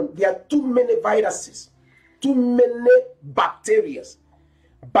around, there are too many viruses, too many bacteria.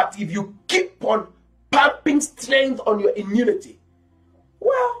 But if you keep on pumping strength on your immunity,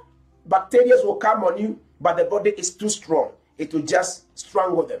 well, bacteria will come on you, but the body is too strong. It will just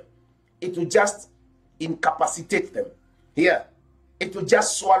strangle them. It will just incapacitate them. Yeah. It will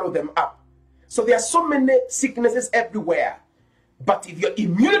just swallow them up. So there are so many sicknesses everywhere. But if your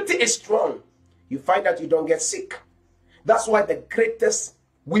immunity is strong, you find that you don't get sick. That's why the greatest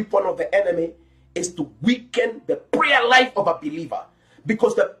weapon of the enemy is to weaken the prayer life of a believer.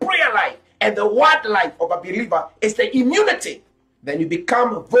 Because the prayer life and the word life of a believer is the immunity. Then you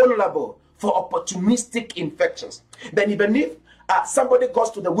become vulnerable for opportunistic infections. Then even if somebody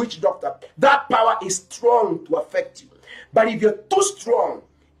goes to the witch doctor, that power is strong to affect you. But if you're too strong,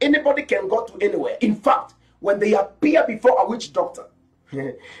 anybody can go to anywhere. In fact, when they appear before a witch doctor,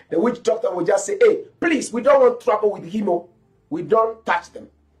 the witch doctor will just say, hey, please, we don't want trouble with him. We don't touch them.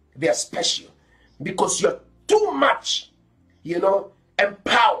 They are special. Because you're too much,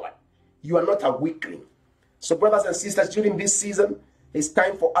 empowered. You are not a weakling. So brothers and sisters, during this season, it's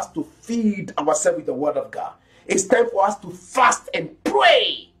time for us to feed ourselves with the word of God. It's time for us to fast and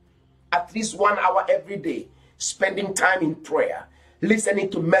pray at least 1 hour every day, spending time in prayer, listening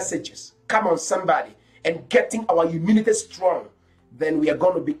to messages. Come on, somebody, and getting our immunity strong. Then we are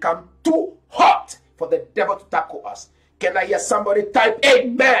going to become too hot for the devil to tackle us. Can I hear somebody type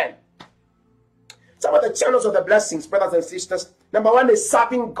amen? Some of the channels of the blessings, brothers and sisters. Number 1 is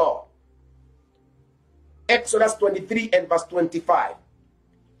serving God. Exodus 23 and verse 25.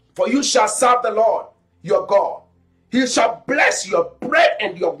 For you shall serve the Lord your God. He shall bless your bread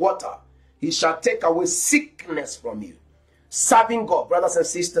and your water. He shall take away sickness from you. Serving God, brothers and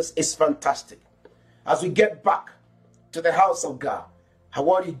sisters, is fantastic. As we get back to the house of God, I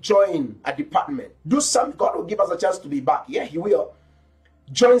want you to join a department. Do something. God will give us a chance to be back. Yeah, He will.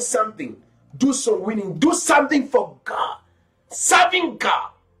 Join something. Do some winning. Do something for God. Serving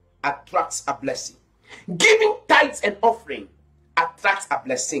God attracts a blessing. Giving tithes and offering attracts a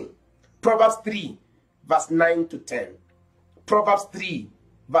blessing. Proverbs 3 verse 9 to 10. Proverbs 3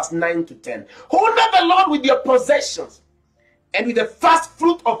 verse 9 to 10. Honor the Lord with your possessions and with the first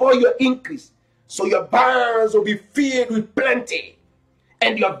fruit of all your increase, so your barns will be filled with plenty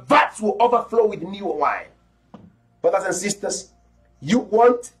and your vats will overflow with new wine. Brothers and sisters, you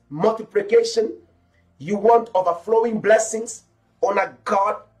want multiplication, you want overflowing blessings. Honor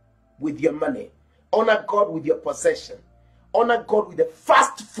God with your money. Honor God with your possession. Honor God with the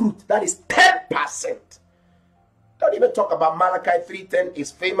first fruit, that is 10%. Don't even talk about Malachi 3:10, is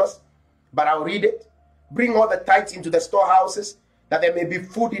famous, but I'll read it. Bring all the tithes into the storehouses, that there may be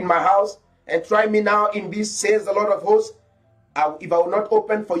food in my house, and try me now in this, says the Lord of hosts, if I will not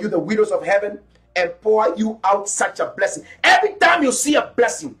open for you the windows of heaven and pour you out such a blessing. Every time you see a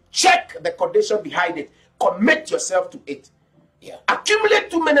blessing, check the condition behind it. Commit yourself to it. Yeah. Accumulate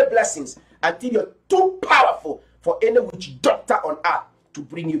too many blessings until you're too powerful for any witch doctor on earth to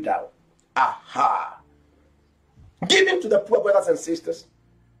bring you down. Aha. Giving to the poor, brothers and sisters,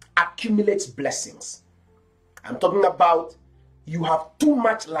 accumulates blessings. I'm talking about you have too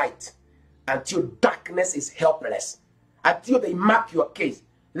much light until darkness is helpless. Until they mark your case.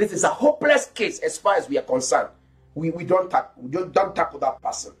 This is a hopeless case as far as we are concerned. We don't tackle that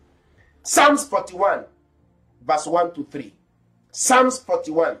person. Psalms 41 verse 1 to 3. Psalms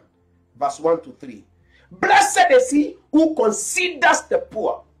 41 verse 1 to 3. Blessed is he who considers the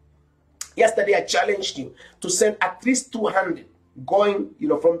poor. Yesterday I challenged you to send at least 200, going,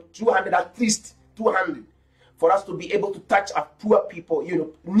 from 200 at least 200, for us to be able to touch our poor people,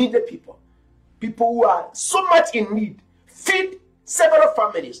 needy people, people who are so much in need. Feed several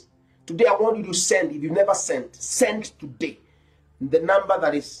families. Today I want you to send. If you've never sent, send today. The number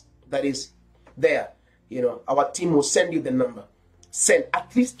that is there, our team will send you the number. Send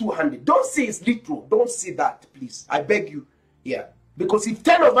at least 200. Don't say it's little. Don't say that, please. I beg you. Yeah. Because if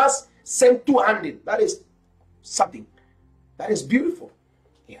 10 of us send 200, that is something. That is beautiful.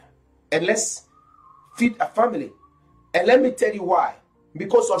 Yeah. And let's feed a family. And let me tell you why.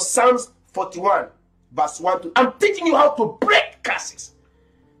 Because of Psalms 41, verse 1 to. I'm teaching you how to break curses.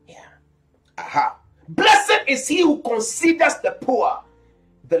 Yeah. Aha. Blessed is he who considers the poor.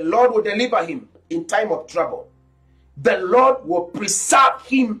 The Lord will deliver him in time of trouble. The Lord will preserve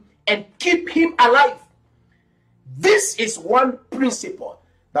him and keep him alive. This is one principle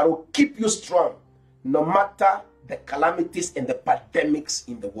that will keep you strong no matter the calamities and the pandemics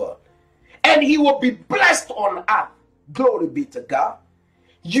in the world. And he will be blessed on earth. Glory be to God.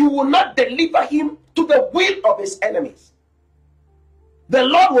 You will not deliver him to the will of his enemies. The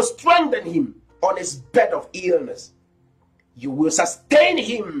Lord will strengthen him on his bed of illness. You will sustain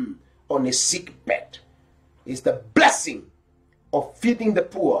him on his sick bed. It's the blessing of feeding the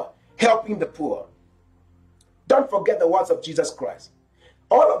poor, helping the poor. Don't forget the words of Jesus Christ.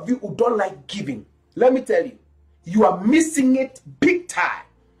 All of you who don't like giving, let me tell you, you are missing it big time.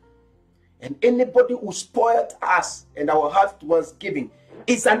 And anybody who spoiled us and our hearts towards giving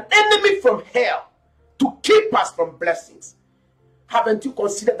is an enemy from hell to keep us from blessings. Haven't you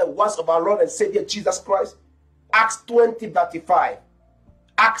considered the words of our Lord and Savior Jesus Christ? Acts 20:35.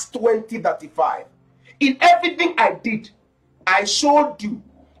 Acts 20:35. In everything I did, I showed you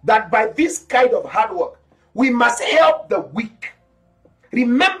that by this kind of hard work, we must help the weak.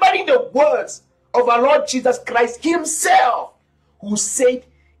 Remembering the words of our Lord Jesus Christ himself, who said,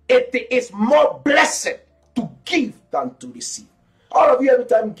 it is more blessed to give than to receive. All of you every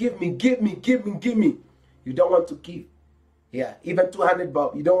time, give me, give me, give me, give me. You don't want to give. Yeah, even 200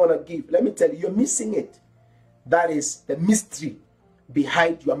 bob, you don't want to give. Let me tell you, you're missing it. That is the mystery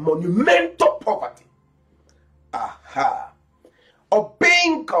behind your monumental poverty. Aha.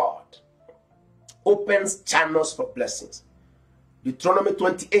 Obeying God opens channels for blessings. Deuteronomy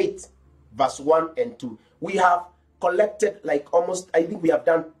 28, verse 1 and 2. We have collected like almost, I think we have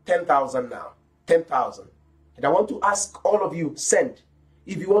done 10,000 now. 10,000. And I want to ask all of you, send.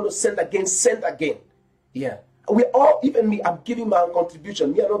 If you want to send again, send again. Yeah. We all, even me, I'm giving my own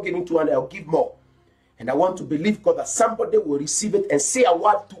contribution. Me, I'm not giving 200, I'll give more. And I want to believe God that somebody will receive it and say a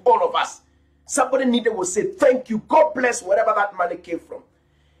word to all of us. Somebody needed will say, thank you, God bless wherever that money came from.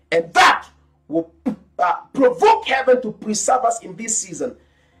 And that will provoke heaven to preserve us in this season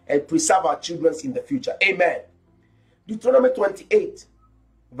and preserve our children in the future. Amen. Deuteronomy 28,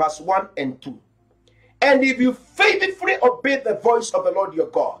 verse 1 and 2. And if you faithfully obey the voice of the Lord your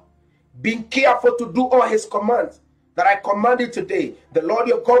God, being careful to do all his commands that I command you today, the Lord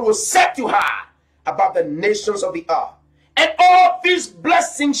your God will set you high above the nations of the earth. And all these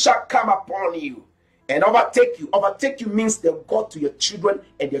blessings shall come upon you and overtake you. Overtake you means they'll go to your children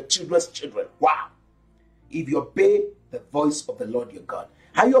and your children's children. Wow. If you obey the voice of the Lord your God.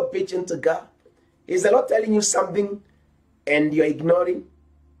 Are you obedient to God? Is the Lord telling you something and you're ignoring?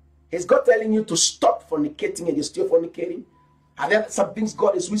 Is God telling you to stop fornicating and you're still fornicating? Are there some things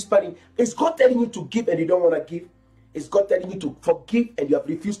God is whispering? Is God telling you to give and you don't want to give? Is God telling you to forgive and you have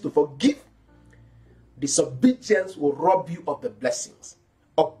refused to forgive? Disobedience will rob you of the blessings.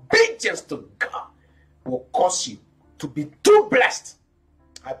 Obedience to God will cause you to be too blessed.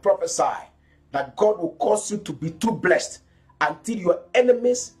 I prophesy that God will cause you to be too blessed until your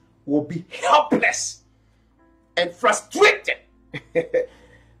enemies will be helpless and frustrated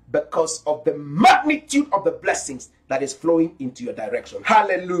because of the magnitude of the blessings that is flowing into your direction.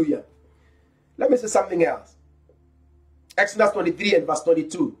 Hallelujah. Let me say something else. Exodus 23 and verse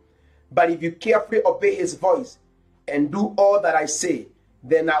 22. But if you carefully obey his voice and do all that I say,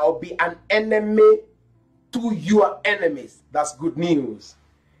 then I will be an enemy to your enemies. That's good news.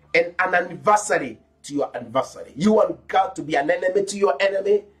 And an adversary to your adversary. You want God to be an enemy to your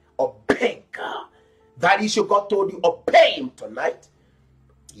enemy? Obey God. That is what God told you. Obey him tonight.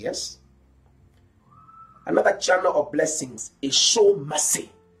 Yes. Another channel of blessings is show mercy.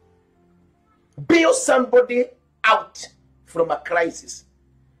 Bail somebody out from a crisis.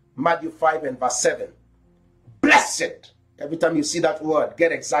 Matthew 5 and verse 7. Blessed, every time you see that word,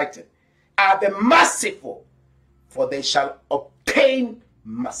 get excited, are the merciful, for they shall obtain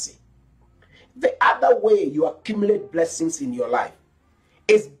mercy. The other way you accumulate blessings in your life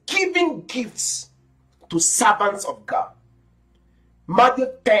is giving gifts to servants of God. Matthew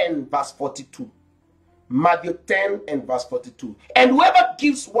 10 verse 42. Matthew 10 and verse 42. And whoever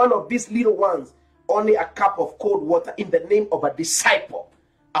gives one of these little ones only a cup of cold water in the name of a disciple,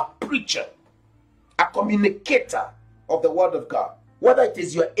 a preacher, a communicator of the word of God, whether it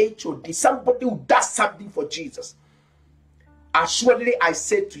is your HOD, somebody who does something for Jesus, assuredly I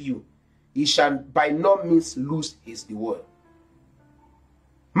say to you, he shall by no means lose his reward.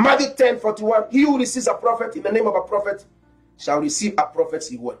 Matthew 10 41. He who receives a prophet in the name of a prophet shall receive a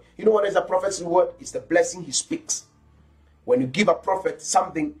prophet's reward. You know what is a prophet's reward? It's the blessing he speaks. When you give a prophet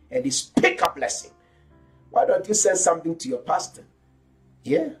something and he speaks a blessing, why don't you send something to your pastor?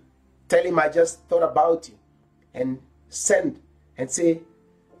 Yeah. Tell him I just thought about you. And send and say,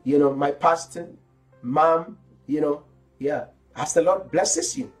 you know, my pastor, mom, you know, yeah, as the Lord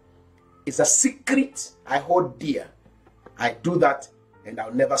blesses you. It's a secret I hold dear. I do that and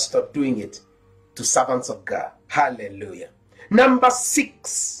I'll never stop doing it to servants of God. Hallelujah. Number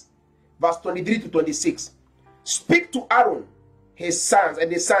 6, verse 23 to 26. Speak to Aaron, his sons,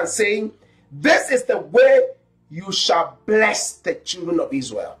 and his sons, saying, this is the way you shall bless the children of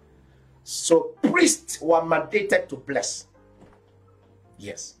Israel. So priests were mandated to bless.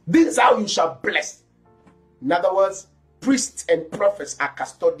 Yes. This is how you shall bless. In other words, priests and prophets are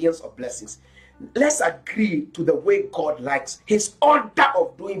custodians of blessings. Let's agree to the way God likes his order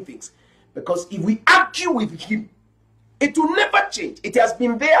of doing things. Because if we argue with him, it will never change. It has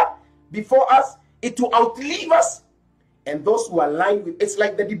been there before us. It will outlive us. And those who align with, it's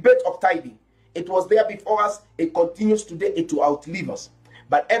like the debate of tithing. It was there before us. It continues today. It will outlive us.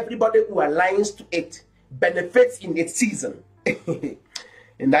 But everybody who aligns to it benefits in its season.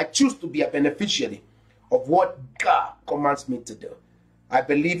 And I choose to be a beneficiary of what God commands me to do. I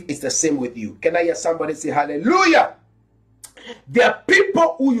believe it's the same with you. Can I hear somebody say hallelujah? There are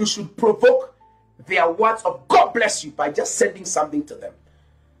people who you should provoke their words of God bless you by just sending something to them.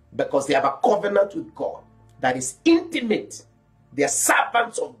 Because they have a covenant with God that is intimate. They are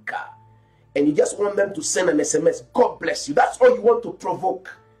servants of God. And you just want them to send an SMS, God bless you. That's all you want to provoke.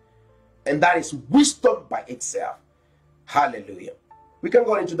 And that is wisdom by itself. Hallelujah. We can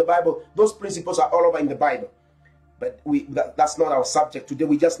go into the Bible. Those principles are all over in the Bible. But that's not our subject today.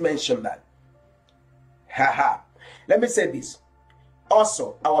 We just mentioned that. Let me say this.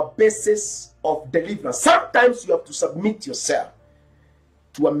 Also, our basis of deliverance. Sometimes you have to submit yourself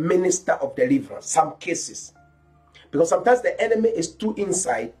to a minister of deliverance. Some cases. Because sometimes the enemy is too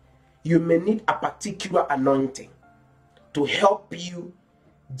inside. You may need a particular anointing to help you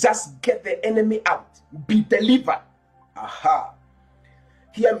just get the enemy out. Be delivered.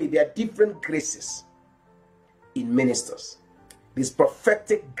 Hear me. There are different graces in ministers. This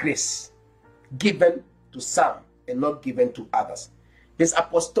prophetic grace given to some and not given to others. This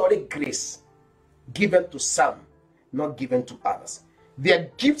apostolic grace given to some, not given to others. There are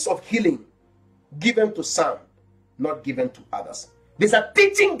gifts of healing given to some, not given to others. There's a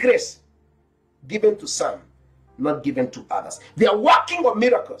teaching grace given to some, not given to others. They are working of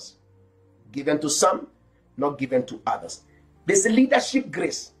miracles given to some, not given to others. There's a leadership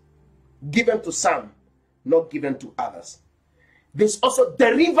grace given to some, not given to others. There's also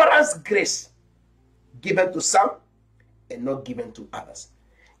deliverance grace given to some and not given to others.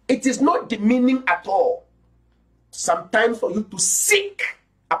 It is not demeaning at all sometimes for you to seek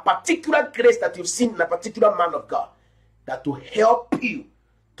a particular grace that you've seen in a particular man of God that will help you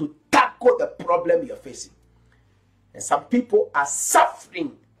to tackle the problem you're facing. And some people are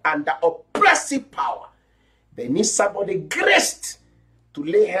suffering under oppressive power. They need somebody graced to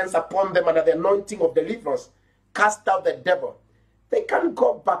lay hands upon them under the anointing of deliverance, cast out the devil. They can't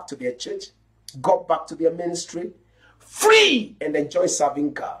go back to their church, go back to their ministry, free and enjoy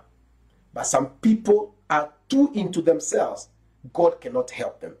serving God. But some people are too into themselves. God cannot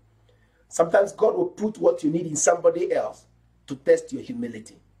help them. Sometimes God will put what you need in somebody else to test your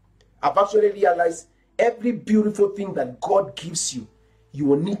humility. I've actually realized every beautiful thing that God gives you, you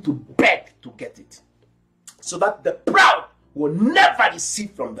will need to beg to get it. So that the proud will never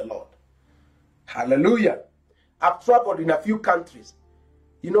receive from the Lord. Hallelujah. I've traveled in a few countries.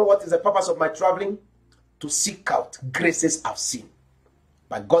 You know what is the purpose of my traveling? To seek out graces I've seen.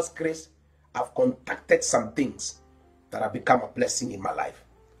 By God's grace, I've contacted some things that have become a blessing in my life.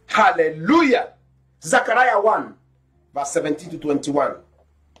 Hallelujah. Zechariah 1, verse 17 to 21.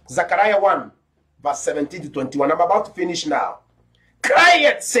 Zechariah 1, verse 17 to 21. I'm about to finish now. Cry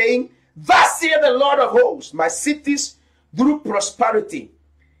yet, saying, thus saith the Lord of hosts, my cities through prosperity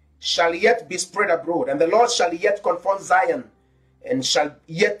shall yet be spread abroad, and the Lord shall yet confirm Zion, and shall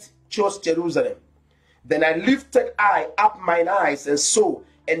yet choose Jerusalem. Then I lifted up mine eyes, and saw,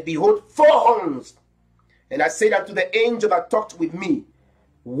 and behold, 4 horns. And I said unto the angel that talked with me,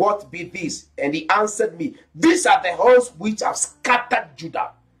 what be this? And he answered me, these are the horns which have scattered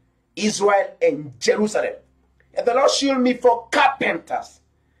Judah, Israel, and Jerusalem. And the Lord showed me 4 carpenters.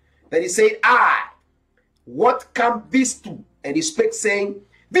 Then he said, what come these to? And he spake, saying,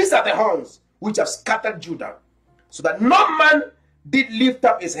 these are the horns which have scattered Judah, so that no man did lift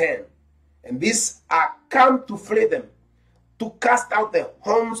up his hand. And these are come to flay them, to cast out the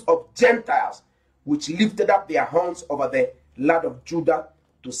horns of Gentiles, which lifted up their horns over the land of Judah,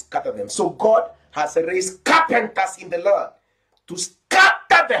 to scatter them. So God has raised carpenters in the Lord to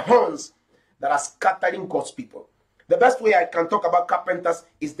scatter the horns that are scattering God's people. The best way I can talk about carpenters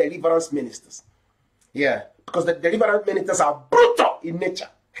is deliverance ministers. Yeah, because the deliverance ministers are brutal in nature.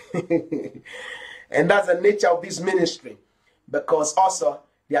 And that's the nature of this ministry. Because also,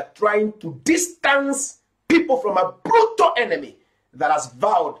 they are trying to distance people from a brutal enemy that has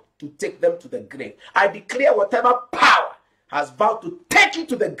vowed to take them to the grave. I declare whatever power has vowed to take you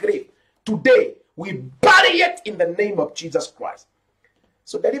to the grave, today we bury it in the name of Jesus Christ.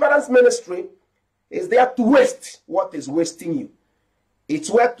 So deliverance ministry is there to waste what is wasting you. It's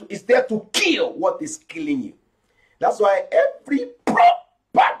there to kill what is killing you. That's why every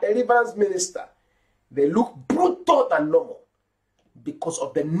proper deliverance minister, they look brutal than normal because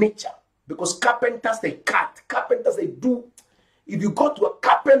of the nature. Because carpenters, they cut. Carpenters, they do. If you go to a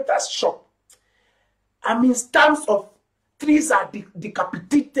carpenter's shop, I mean, stumps of trees are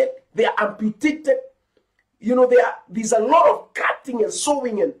decapitated. They are amputated. You know, there's a lot of cutting and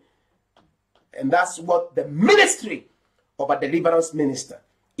sewing. And that's what the ministry of a deliverance minister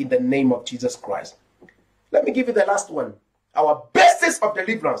in the name of Jesus Christ. Let me give you the last one. Our basis of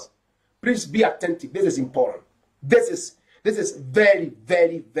deliverance. Please be attentive. This is important. This is very,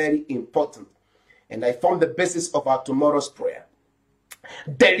 very, very important. And I form the basis of our tomorrow's prayer.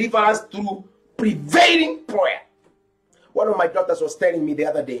 Deliverance through prevailing prayer. One of my daughters was telling me the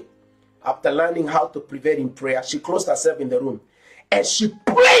other day, after learning how to prevail in prayer, she closed herself in the room and she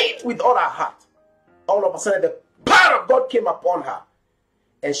prayed with all her heart. All of a sudden, the power of God came upon her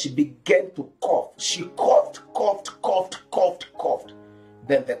and she began to cough. She coughed.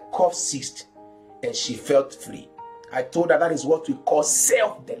 Then the cough ceased and she felt free. I told her that is what we call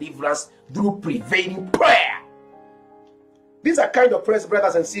self-deliverance through prevailing prayer. These are kind of prayers,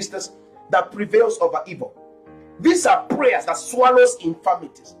 brothers and sisters, that prevails over evil. These are prayers that swallows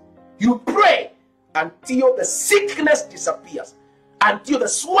infirmities. You pray until the sickness disappears, until the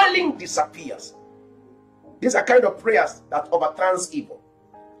swelling disappears. These are kind of prayers that overturns evil.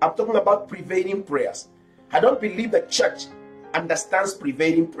 I'm talking about prevailing prayers. I don't believe the church understands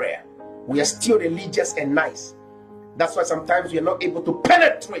prevailing prayer. We are still religious and nice. That's why sometimes we are not able to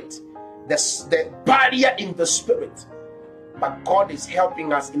penetrate the barrier in the spirit. But God is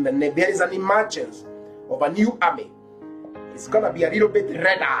helping us in the name. There is an emergence of a new army. It's going to be a little bit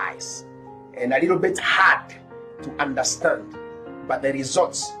red eyes and a little bit hard to understand. But the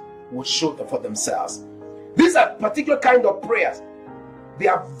results will show for themselves. These are particular kind of prayers. They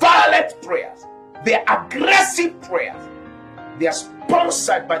are violent prayers. They are aggressive prayers. They are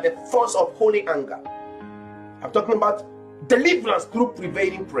sponsored by the force of holy anger. I'm talking about deliverance through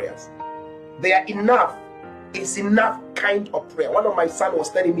prevailing prayers. They are enough. It's enough kind of prayer. One of my sons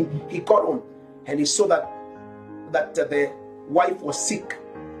was telling me, he got home and he saw that the wife was sick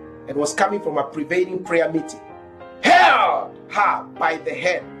and was coming from a prevailing prayer meeting. Held her by the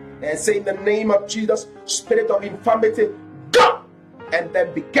hand and say, in the name of Jesus, spirit of infirmity, go! And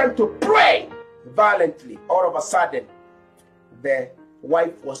then began to pray violently. All of a sudden, the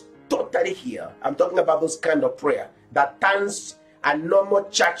wife was totally healed. I'm talking about those kind of prayer that turns a normal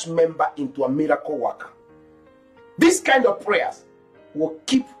church member into a miracle worker. These kind of prayers will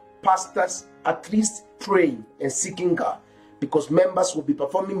keep pastors at least praying and seeking God, because members will be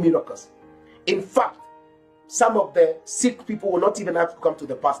performing miracles. In fact, some of the sick people will not even have to come to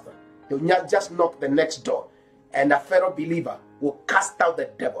the pastor. They will just knock the next door, and a fellow believer will cast out the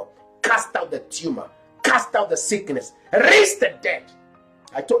devil, cast out the tumor, cast out the sickness, raise the dead.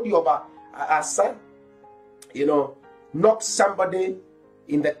 I told you about our son, knocked somebody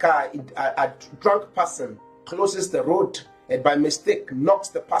in the car, a drunk person closes the road and by mistake knocks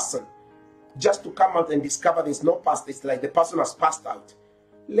the person, just to come out and discover there's no pastor. It's like the person has passed out.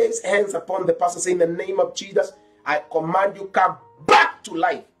 Lays hands upon the person, saying, in the name of Jesus, I command you, come back to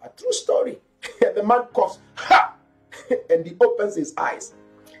life. A true story. And the man coughs, ha! And he opens his eyes.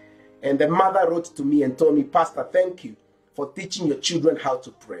 And the mother wrote to me and told me, Pastor, thank you for teaching your children how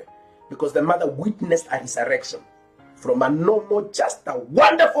to pray. Because the mother witnessed a resurrection from a normal, just a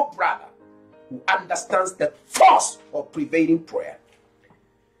wonderful brother who understands the force of prevailing prayer.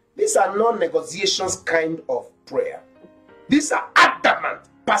 These are non-negotiations kind of prayer. These are adamant,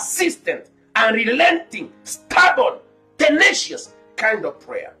 persistent, unrelenting, stubborn, tenacious kind of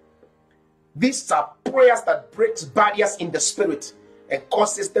prayer. These are prayers that breaks barriers in the spirit and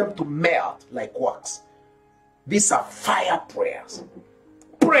causes them to melt like wax. These are fire prayers.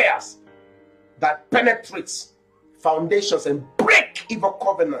 Prayers that penetrates foundations and break evil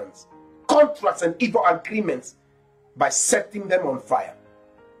covenants, contracts and evil agreements by setting them on fire.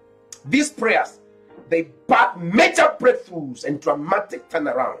 These prayers, they birth major breakthroughs and dramatic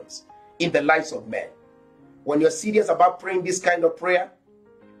turnarounds in the lives of men. When you're serious about praying this kind of prayer,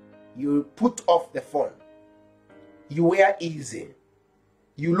 you put off the phone. You wear easy.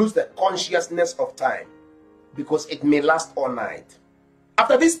 You lose the consciousness of time because it may last all night.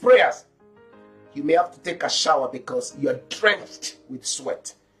 After these prayers, you may have to take a shower because you're drenched with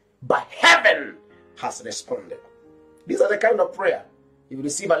sweat. But heaven has responded. These are the kind of prayer. You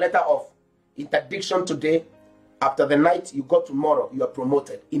receive a letter of interdiction today. After the night you go tomorrow, you are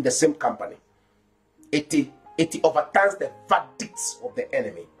promoted in the same company. It overturns the verdicts of the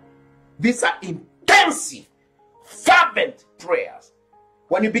enemy. These are intensive, fervent prayers.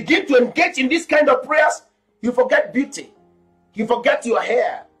 When you begin to engage in this kind of prayers, you forget beauty. You forget your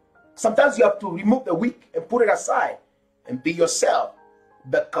hair. Sometimes you have to remove the wig and put it aside and be yourself,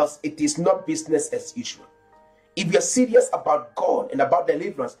 because it is not business as usual. If you're serious about God and about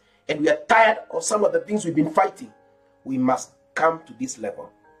deliverance, and we are tired of some of the things we've been fighting, we must come to this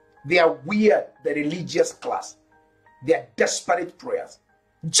level. They are weird, the religious class. They are desperate prayers.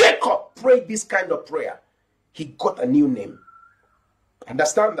 Jacob prayed this kind of prayer. He got a new name.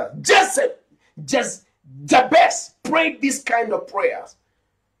 Understand that? Jabez prayed this kind of prayers.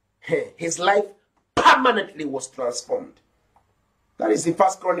 His life permanently was transformed. That is in 1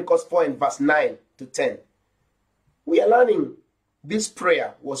 Chronicles 4 and verse 9 to 10. We are learning this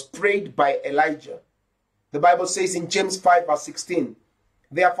prayer was prayed by Elijah. The Bible says in James 5 verse 16,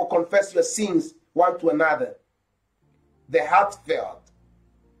 therefore confess your sins one to another. The heartfelt,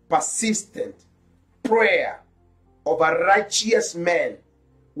 persistent prayer of a righteous man,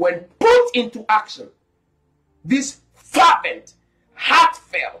 when put into action, this fervent,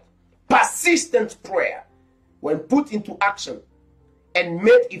 heartfelt, persistent prayer when put into action and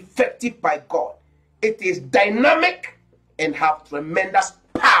made effective by God, it is dynamic and have tremendous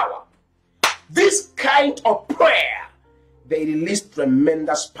power. This kind of prayer, they release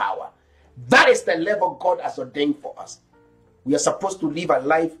tremendous power. That is the level God has ordained for us. We are supposed to live a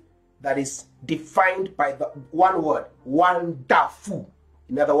life that is defined by the one word, wonderful.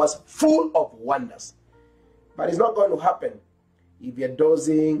 In other words, full of wonders. But it's not going to happen if we are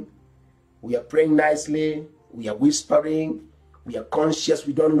dozing, we are praying nicely, we are whispering, we are conscious,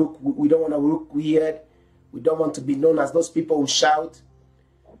 we don't want to look weird, we don't want to be known as those people who shout.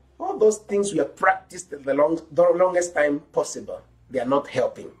 All those things we have practiced the longest time possible, they are not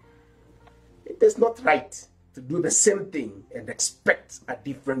helping. It is not right to do the same thing and expect a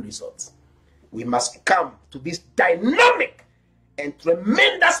different result. We must come to this dynamic and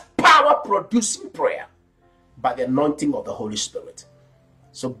tremendous power-producing prayer by the anointing of the Holy Spirit.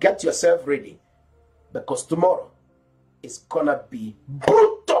 So get yourself ready, because tomorrow is gonna be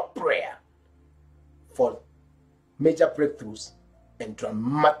brutal prayer for major breakthroughs and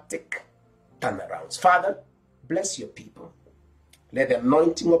dramatic turnarounds. Father, bless your people. Let the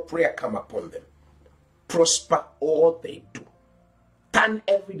anointing of prayer come upon them. Prosper all they do. Turn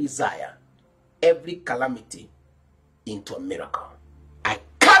every desire, every calamity into a miracle. I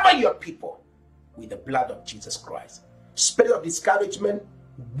cover your people with the blood of Jesus Christ. Spirit of discouragement,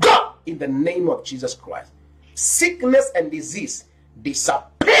 go in the name of Jesus Christ. Sickness and disease,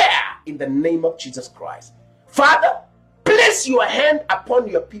 disappear in the name of Jesus Christ. Father, place your hand upon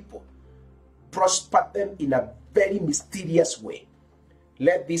your people. Prosper them in a very mysterious way.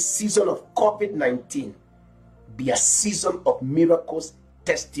 Let this season of COVID-19 be a season of miracles,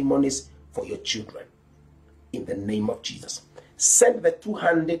 testimonies for your children. In the name of Jesus. Send the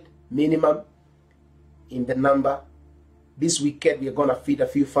 200 minimum in the number. This weekend we are going to feed a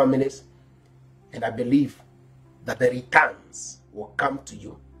few families. And I believe that the returns will come to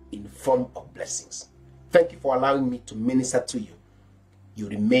you in form of blessings. Thank you for allowing me to minister to you. You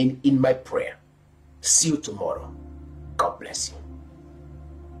remain in my prayer. See you tomorrow. God bless you.